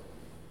of sort of.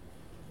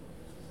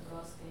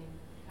 Exhausting,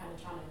 kind of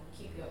trying to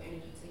keep your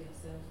energy to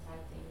yourself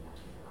type thing, not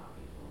being around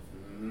people.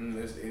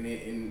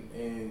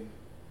 And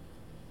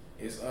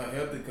it's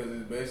unhealthy because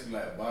it's basically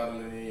like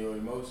bottling in your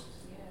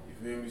emotions. Yeah. You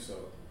feel me?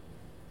 So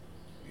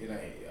it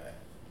ain't.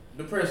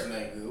 Depression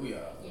ain't good. We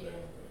all know Yeah.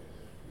 that.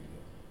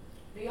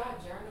 Do y'all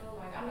journal?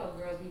 Like, I know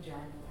girls, we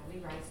journal. Like,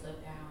 we write stuff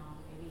down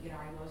and we get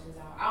our emotions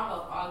out. I don't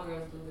know if all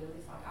girls do, but at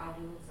least like I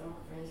do. Some of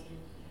my friends do.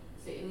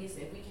 So at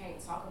least if we can't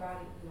talk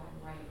about it, we like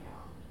write it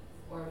down,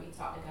 or we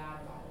talk to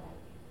God about it,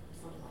 like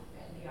something like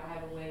that. Do y'all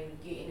have a way of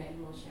getting that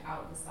emotion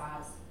out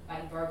besides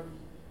like verbally?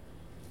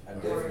 I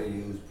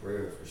definitely use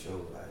prayer for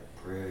sure. Like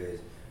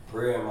prayer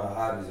and my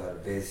hobbies are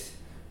the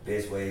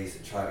best ways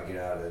to try to get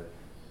out of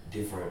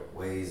different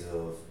ways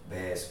of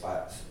bad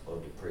spots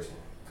of depression.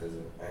 Cause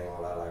I ain't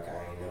gonna lie, like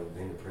I ain't never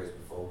been depressed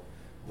before,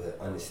 but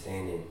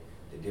understanding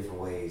the different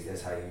ways,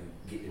 that's how you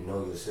get to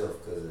know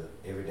yourself. Cause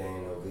every day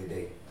ain't no good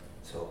day.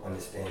 So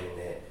understanding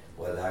that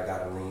whether I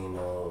gotta lean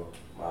on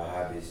my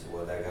hobbies,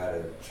 whether I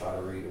gotta try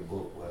to read a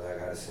book, whether I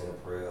gotta send a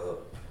prayer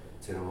up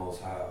to the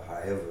Most High,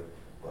 however,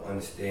 but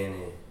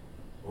understanding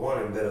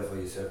wanting better for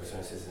yourself in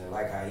certain senses. And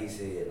like how he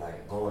said,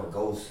 like going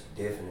ghost,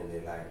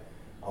 definitely. Like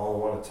I don't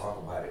want to talk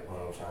about it when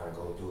I'm trying to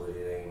go through it.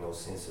 It ain't no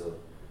sense of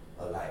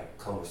like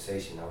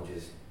conversation. I'm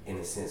just in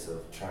a sense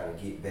of trying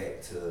to get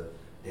back to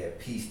that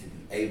peace to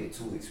be able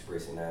to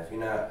express it. Now, if you're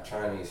not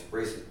trying to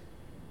express it,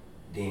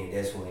 then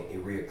that's when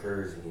it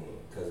reoccurs again.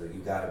 Because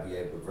you got to be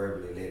able to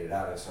verbally let it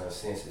out in certain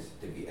senses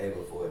to be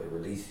able for it to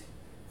release.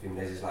 Feel me?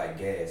 That's just like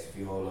gas. If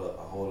you hold up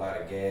a whole lot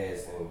of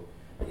gas and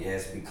you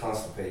has to be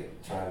constipated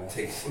trying to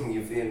take some,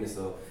 you feel me?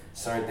 So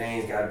certain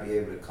things got to be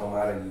able to come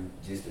out of you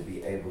just to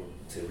be able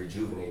to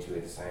rejuvenate you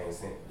at the same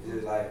sense. It's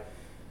just like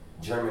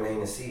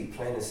germinating a seed,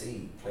 planting a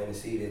seed. Planting a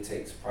seed, it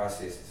takes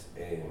processes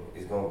and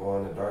it's going to go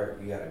in the dark.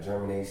 You got to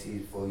germinate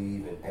seeds before you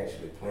even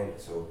actually plant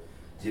it. So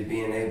just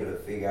being able to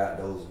figure out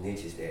those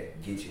niches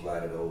that get you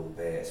out of those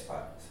bad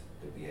spots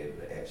to be able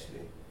to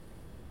actually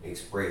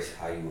express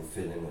how you were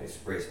feeling or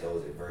express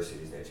those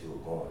adversities that you were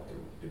going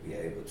through, to be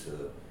able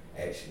to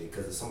actually,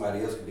 because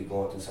somebody else could be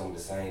going through some of the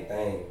same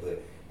thing,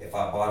 but if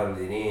I bottled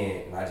it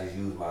in and I just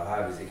use my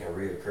hobbies, it can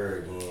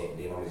reoccur again, and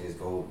then I'm gonna just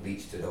go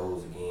leech to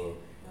those again,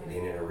 and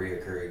then it'll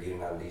reoccur again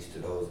and I leech to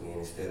those again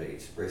instead of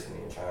expressing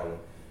it and trying to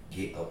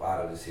get up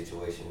out of the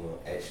situation or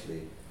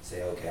actually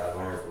say, okay, I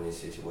learned from this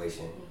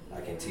situation,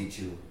 I can teach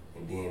you,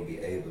 and then be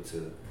able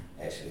to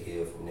actually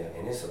heal from there.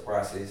 And it's a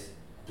process,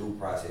 due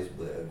process,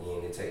 but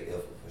again, it takes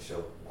effort for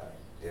sure, like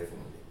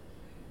definitely.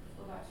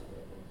 What about you,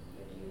 Whitney?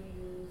 What do you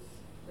use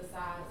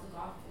besides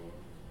golfing?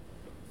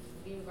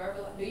 Do you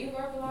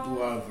verbalize? Do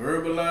I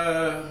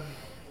verbalize?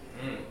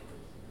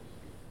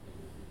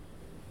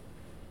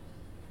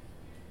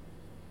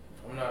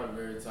 I'm not a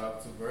very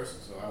talkative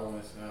person, so I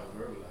wouldn't say I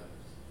verbalize.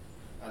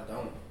 I don't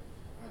verbalize.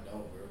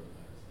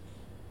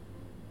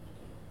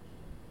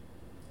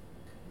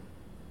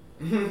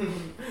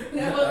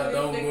 I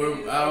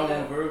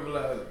don't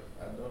verbalize it.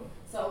 I don't.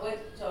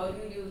 So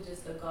you use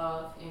just the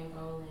golf and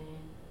bowling,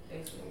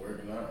 basically. And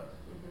working out.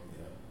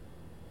 Yeah.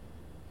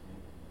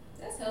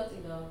 That's healthy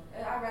though.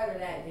 I'd rather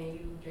that than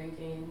you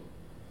drinking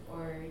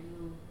or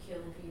you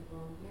killing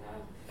people. You know,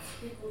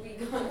 people be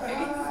going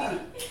crazy.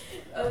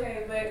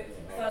 Okay, but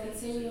so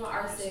continue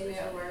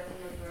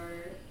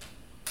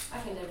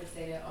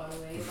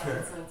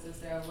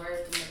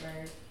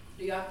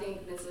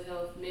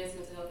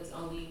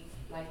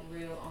like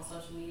real on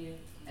social media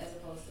as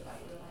opposed to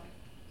like real life.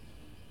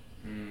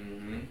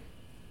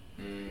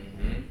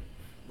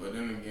 But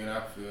then again,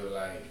 I feel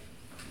like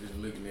just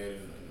looking at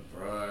it in the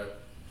broad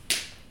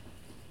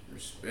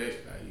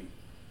respect, like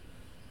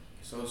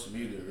social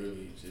media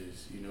really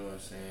just, you know what I'm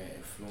saying,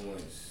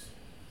 influence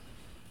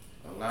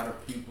a lot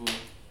of people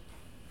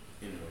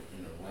in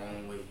the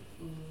wrong way.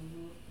 You know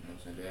what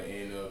I'm saying? That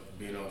end up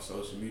being on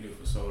social media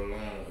for so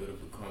long, it'll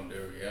become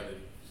their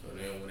reality. So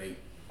then when they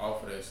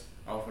offer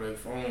their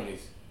phone,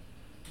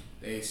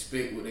 they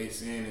expect what they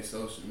seeing in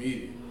social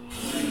media.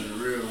 In the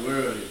real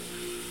world,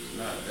 it's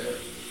not that.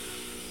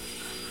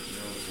 You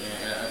know what I'm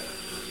saying?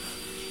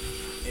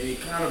 And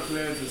it kind of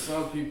plays to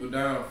some people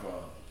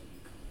downfall,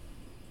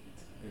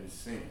 in a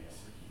sense.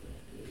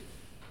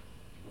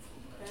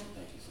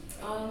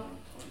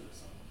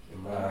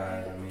 In my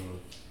eyes, I mean,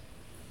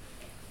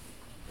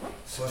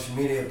 social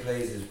media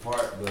plays its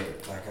part,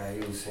 but like I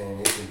was saying,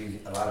 it can be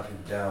a lot of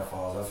people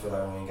downfalls. I feel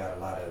like we ain't got a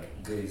lot of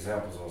good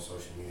examples on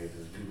social media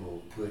because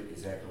people put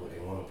exactly what they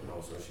want to put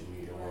on social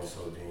media more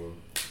so than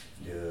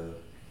the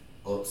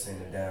ups and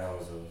the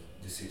downs of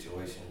the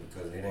situation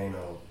because it ain't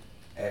no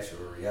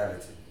actual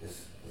reality.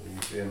 It's,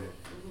 you feel me?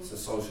 It's a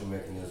social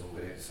mechanism,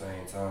 but at the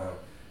same time,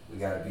 we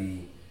gotta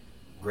be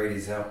great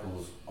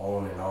examples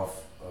on and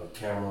off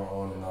camera,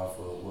 on and off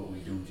of what we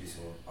do just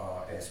in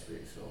all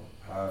aspects. So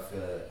how I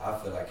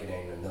feel like it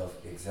ain't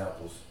enough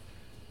examples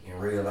in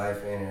real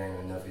life and it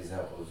ain't enough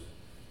examples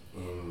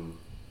in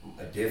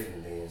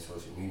definitely in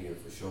social media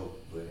for sure.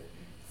 But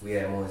if we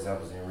had more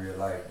examples in real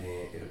life,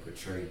 then it'll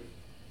portray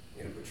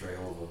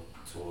over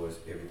towards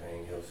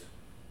everything else.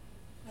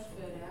 I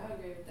feel that. I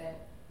agree with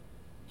that.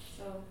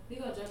 So we're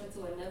gonna jump into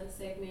another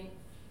segment,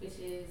 which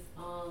is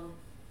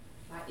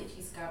my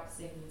Itchy Scout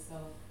segment. So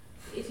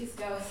the Itchy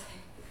Scout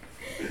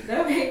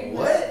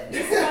What?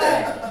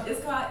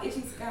 It's called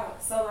Itchy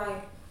Scout. So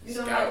like you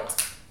know like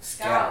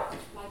scout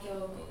like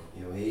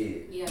your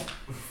head. Yeah.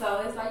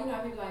 So it's like you know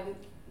how people like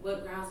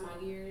what grinds my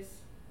gears?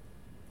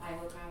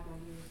 Like what grinds my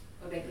gears?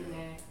 What make me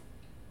mad?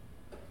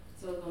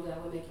 So it's gonna be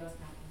like what make your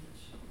scalp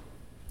itch?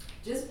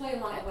 Just play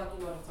along, act like you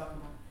know what I'm talking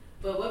about.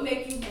 But what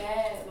make you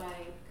mad,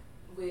 like,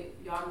 with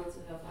y'all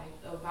mental health, like,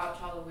 about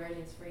y'all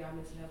awareness for y'all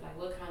mental health? Like,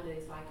 what kind of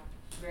is, like,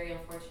 very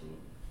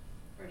unfortunate?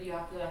 Or do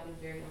y'all feel like it's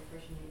very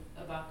unfortunate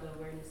about the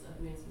awareness of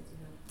men's mental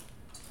health?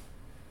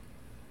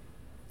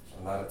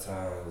 A lot of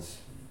times,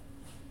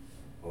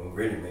 when we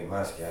really make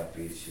my scalp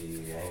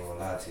itchy, I ain't gonna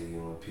lie to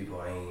you, when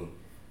people ain't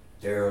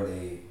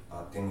thoroughly,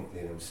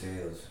 authentically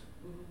themselves,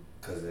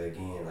 because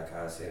again, like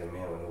I said, a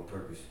man with no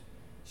purpose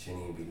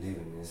shouldn't even be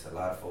living. There's a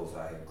lot of folks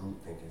out here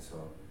group thinking,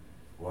 so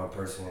one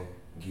person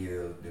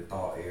give the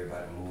thought,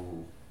 everybody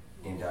move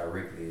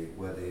indirectly,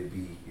 whether it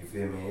be, you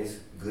feel me, it's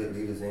good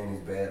leaders and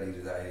it's bad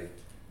leaders out here,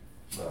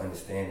 but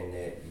understanding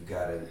that you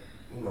gotta,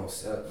 you know,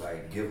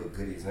 like give a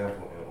good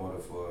example in order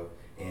for,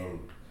 and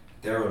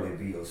thoroughly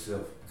be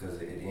yourself, because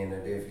at the end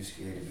of the day, if you're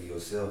scared to be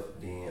yourself,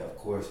 then of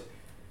course,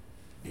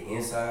 the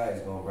inside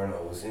is gonna burn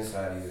up. What's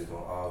inside of you is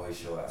gonna always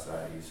show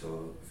outside of you.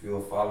 So if you're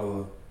a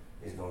follower,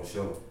 it's gonna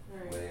show.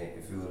 Right. But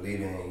if you're a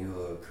leader and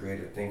you're a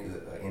creative thinker,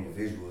 an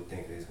individual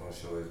thinker, it's gonna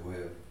show as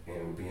well.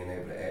 And being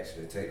able to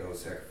actually take those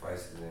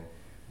sacrifices and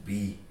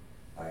be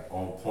like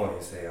on point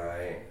and say, all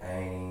right, I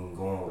ain't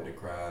going with the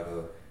crowd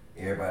or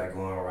everybody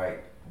going right,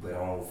 but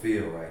I don't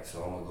feel right,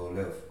 so I'm gonna go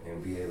left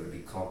and be able to be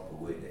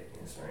comfortable with that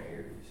in certain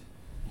areas.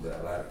 But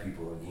a lot of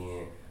people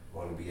again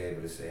want to be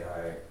able to say, all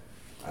right,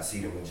 I see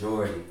the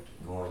majority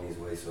going this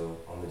way, so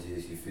I'm gonna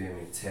just, you feel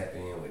me, tap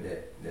in with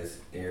that. That's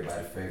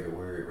everybody's favorite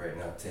word right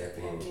now, tap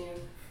in.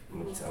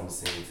 I'm gonna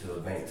send you to a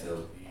bank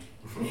teller.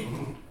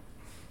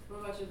 What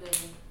about you,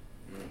 baby?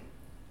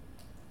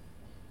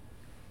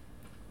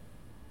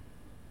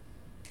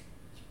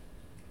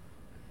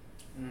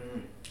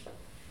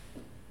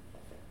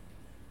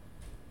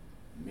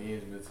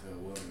 Men's mental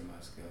health, women,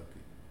 my scalp.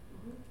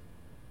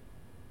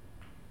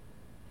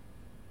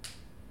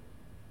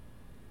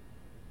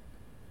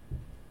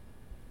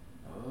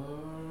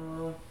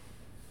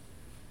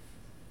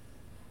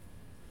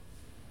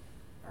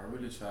 I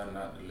really try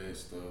not to let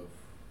stuff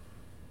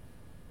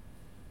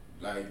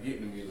like get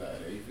to me like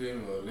that. You feel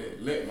me? Or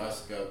let my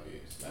scalp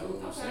itch. Like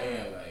what I'm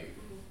saying, like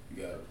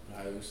you gotta,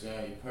 how you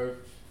saying, your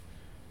purpose.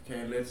 You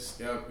can't let your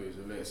scalp itch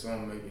or let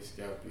something make your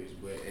scalp itch.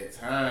 But at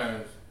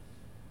times,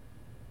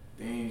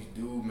 things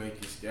do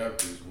make your scalp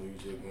itch when you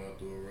just going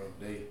through a rough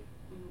day.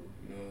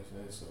 You know what I'm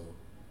saying? So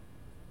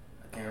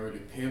I can't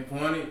really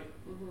pinpoint it,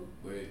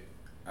 but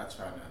I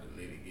try not to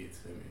let it get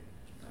to me.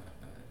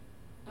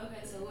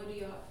 Okay, so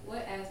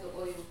what adds the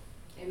oil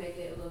and make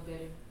it a little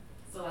better?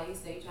 So like you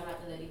say, you try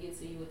not to let it get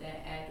to you with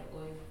that add the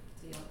oil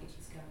to your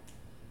itchy scalp.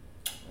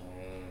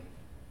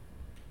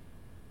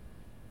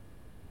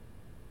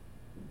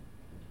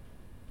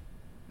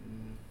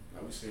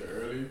 Like we said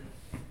earlier,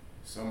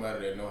 somebody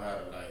that know how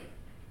to like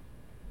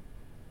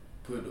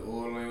put the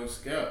oil on your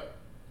scalp.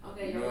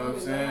 Okay, you know what I'm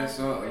saying?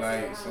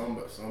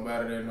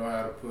 Somebody that know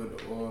how to put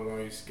the oil on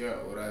your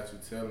scalp without you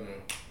telling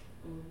them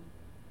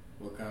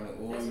what kind of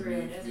oil you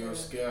need for your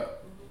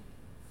scalp.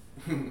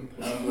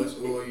 how much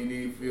oil you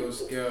need for your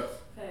scalp.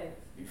 Hey.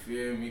 You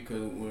feel me? Cause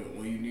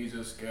when you need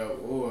your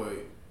scalp oil,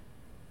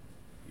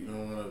 you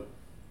don't wanna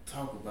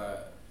talk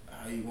about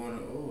how you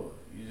want it oil.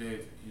 You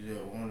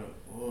just want it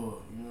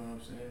oil. You know what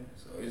I'm saying?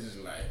 So it's just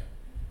like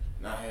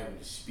not having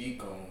to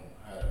speak on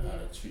how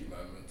to treat my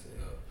mental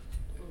health.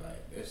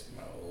 Like that's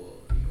my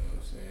oil. You know what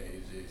I'm saying?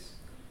 It's just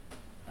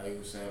how you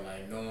were saying,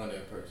 like knowing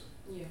that person.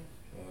 Yeah.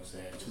 You know what I'm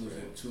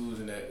saying?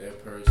 Choosing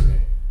that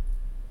person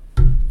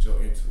with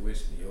your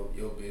intuition,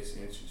 your best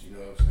interest, you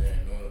know what I'm saying?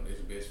 Knowing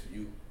that's best for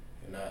you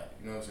and not,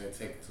 you know what I'm saying,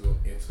 take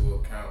into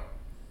account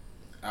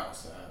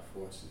outside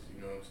forces,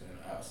 you know what I'm saying,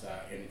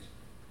 outside energy.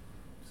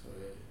 So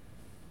yeah.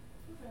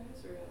 Okay,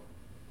 that's real.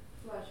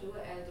 What about you?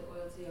 What added the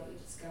oil to your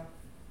bleaching scalp?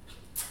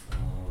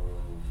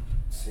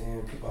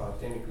 Seeing people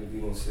authentically be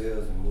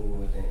themselves and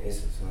moving within the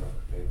essence of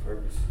their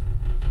purpose.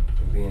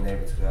 And being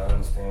able to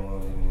understand we're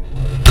living in this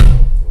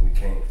world and we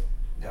can't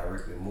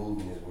directly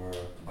move in this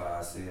world by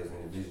ourselves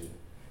individually.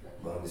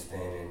 But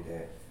understanding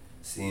that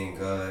seeing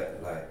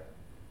God, like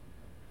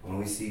when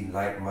we see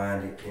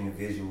like-minded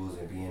individuals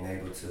and being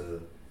able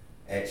to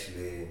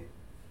actually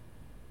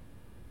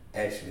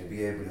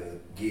be able to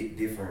get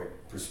different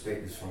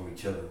perspectives from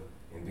each other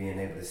and being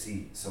able to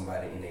see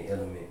somebody in their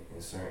element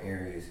in certain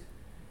areas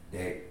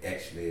that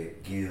actually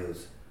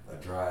gives a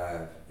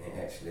drive and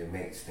actually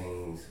makes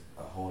things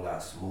a whole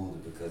lot smoother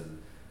because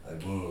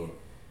again,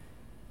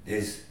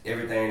 this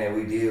everything that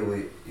we deal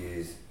with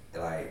is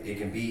like it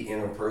can be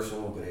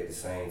interpersonal, but at the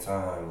same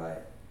time,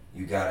 like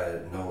you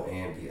gotta know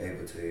and be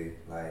able to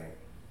like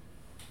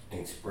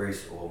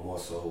express or more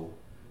so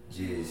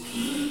just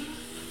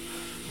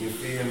you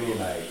feel me,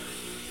 like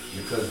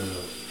because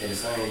of at the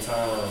same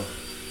time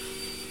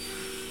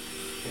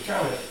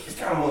it's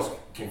kind of most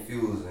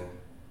confusing,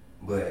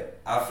 but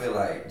I feel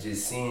like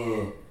just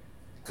seeing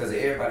because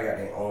everybody got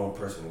their own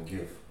personal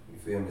gift. You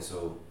feel me?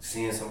 So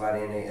seeing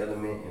somebody in their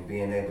element and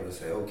being able to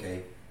say,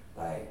 okay,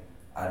 like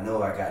I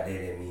know I got that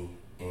in me,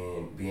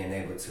 and being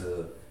able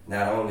to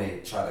not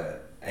only try to,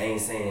 I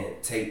ain't saying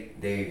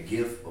take their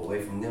gift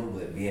away from them,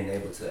 but being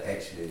able to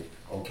actually,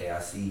 okay, I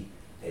see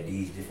that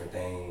these different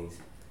things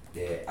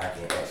that I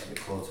can actually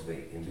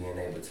cultivate and being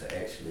able to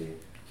actually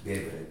be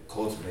able to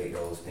cultivate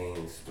those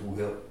things through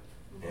help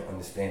and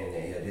understanding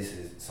that, yeah, this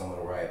is some of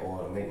the right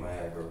oil to make my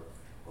hair grow.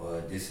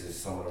 Or this is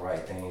some of the right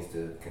things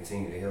to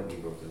continue to help me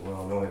grow, because we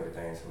don't know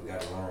everything, so we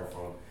got to learn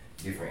from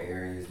different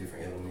areas,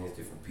 different elements,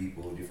 different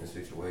people, different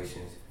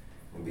situations,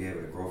 and be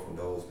able to grow from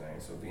those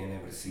things. So being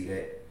able to see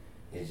that,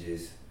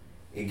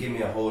 it give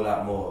me a whole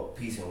lot more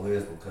peace and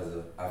wisdom,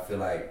 because I feel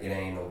like it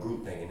ain't no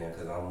group thinking there,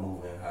 because I'm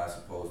moving how I'm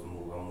supposed to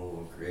move, I'm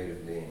moving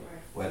creatively, and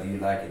whether you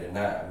like it or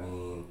not, I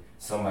mean,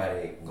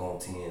 somebody gonna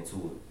tend to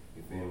it,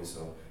 you feel me?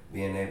 So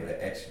being able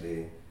to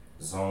actually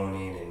zone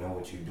in and know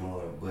what you're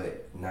doing,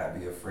 but not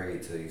be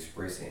afraid to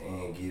express it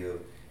and give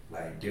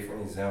like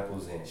different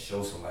examples and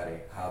show somebody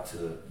how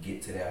to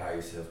get to that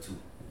higher self too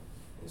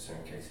in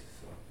certain cases.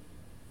 So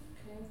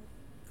okay,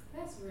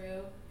 that's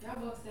real. Y'all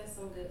both said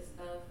some good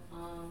stuff.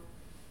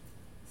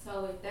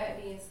 So with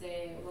that being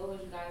said, what would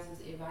you guys'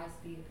 advice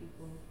be to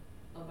people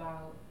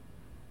about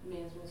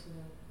men's mental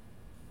health?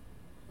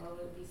 What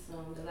would be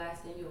the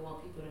last thing you would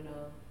want people to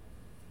know?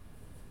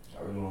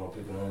 I really want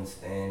people to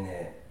understand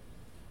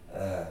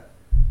that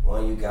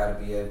one, you gotta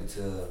be able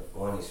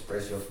to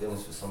express your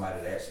feelings for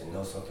somebody that actually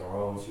knows something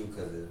wrong with you,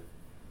 because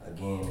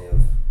again,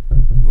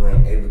 if you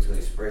ain't able to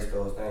express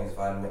those things, if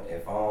I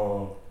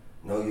don't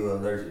know you're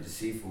allergic to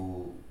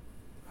seafood,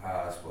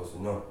 how I supposed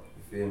to know?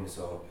 You feel me?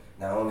 So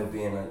not only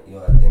being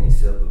your authentic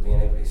self, but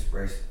being able to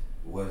express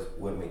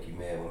what make you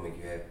mad, what make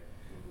you happy,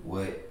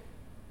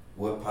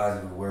 what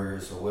positive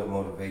words or what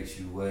motivates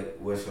you,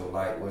 what's your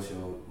like, what's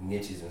your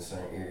niches in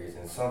certain areas.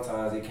 And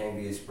sometimes it can't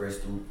be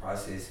expressed through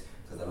process,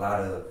 because a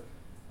lot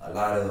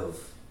of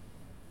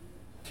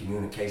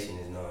communication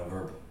is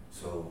nonverbal.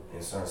 So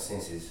in certain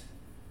senses,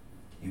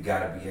 you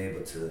gotta be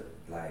able to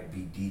like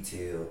be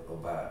detailed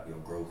about your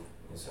growth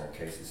in certain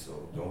cases.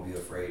 So don't be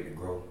afraid to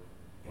grow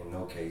in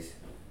no case,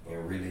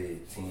 and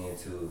really tend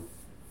to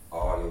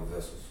all your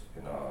vessels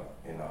in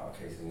all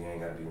cases. You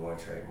ain't gotta be one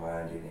track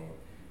minded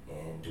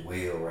and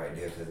dwell right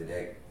there, because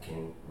that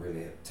can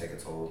really take a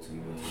toll to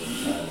you until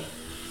you're trying to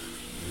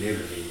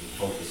literally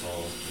focus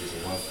on just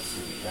one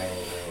specific thing,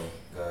 and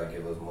God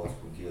give us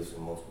multiple gifts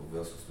and multiple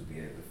vessels to be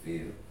able to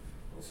fill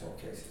in certain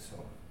cases.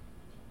 So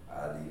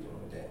I lead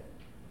them with that.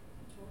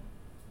 Okay.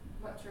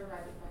 What's your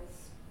right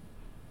advice?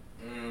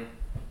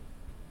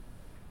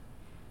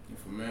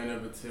 If a man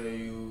ever tell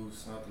you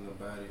something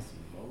about his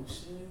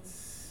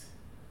emotions,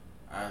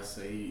 I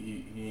say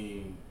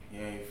he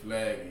ain't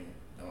flagging.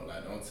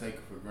 Don't take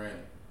it for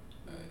granted.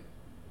 Like,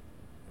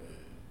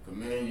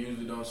 men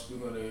usually don't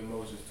speak on their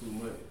emotions too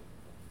much.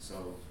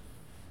 So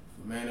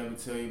if a man ever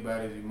tell you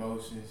about his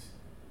emotions,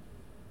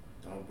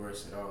 don't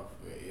brush it off.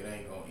 It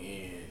ain't gonna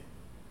end.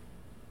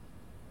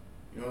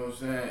 You know what I'm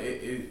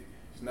saying?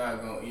 It's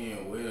not gonna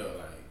end well.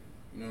 Like,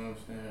 you know what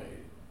I'm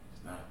saying?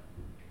 It's not.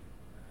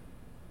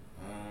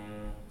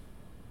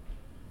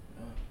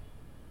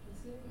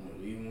 That's it. I'm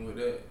gonna leave him with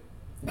that.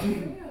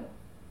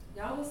 Yeah.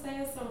 y'all was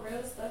saying some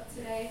real stuff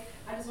today.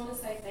 I just want to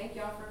say thank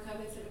y'all for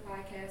coming to the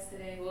podcast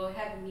today. Well,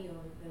 having me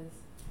on because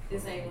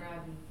this ain't where I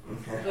be.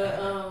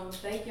 But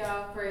thank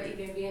y'all for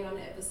even being on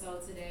the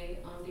episode today.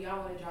 Do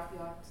y'all want to drop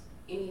y'all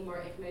any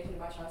more information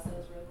about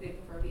yourselves real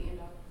quick before we end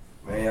off?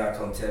 Man, y'all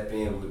come tap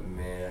in with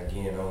me, man.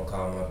 Again, I don't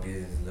call my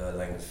business Love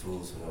Language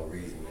Foods for no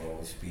reason, man.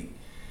 We speak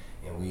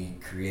and we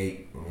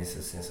create, and it's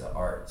a sense of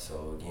art.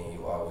 So again,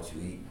 you are what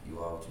you eat, you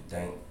are what you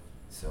think.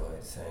 So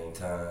at the same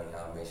time,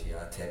 y'all make sure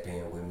y'all tap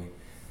in with me.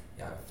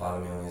 Y'all can follow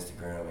me on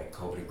Instagram at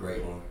Kobe the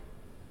Great One.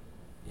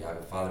 Y'all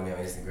can follow me on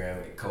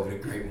Instagram at Kobe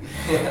the Great One.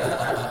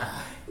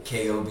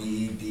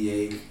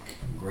 KOBEDA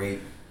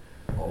Great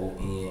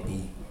ONE.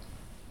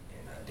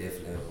 And I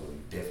definitely will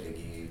give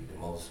you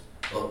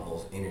the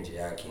utmost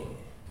energy I can,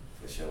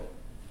 for sure.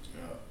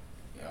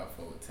 Y'all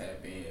folks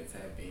tap in.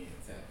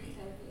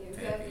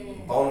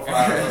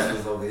 Bonafide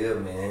hustlers over here,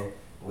 man.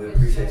 We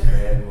appreciate you for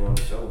having me on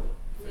the show.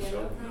 For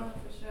sure.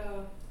 For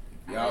sure.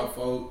 Y'all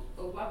folks.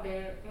 Oh, my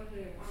bad.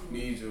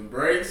 Need your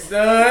brakes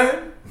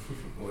done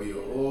or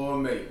your oil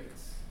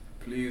maintenance.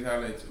 Please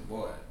holler at your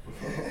boy.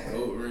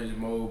 Oak Ridge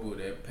Mobile.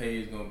 That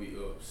page gonna be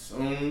up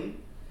soon.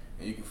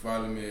 And you can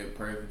follow me at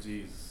Pray for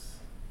Jesus.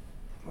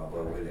 My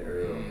boy Willie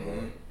Earl,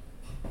 man.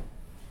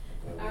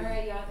 All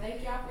right, y'all.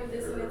 Thank y'all for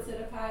listening to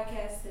the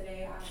podcast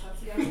today. I'll talk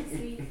to y'all next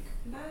week.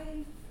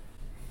 Bye.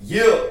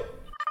 Yeah.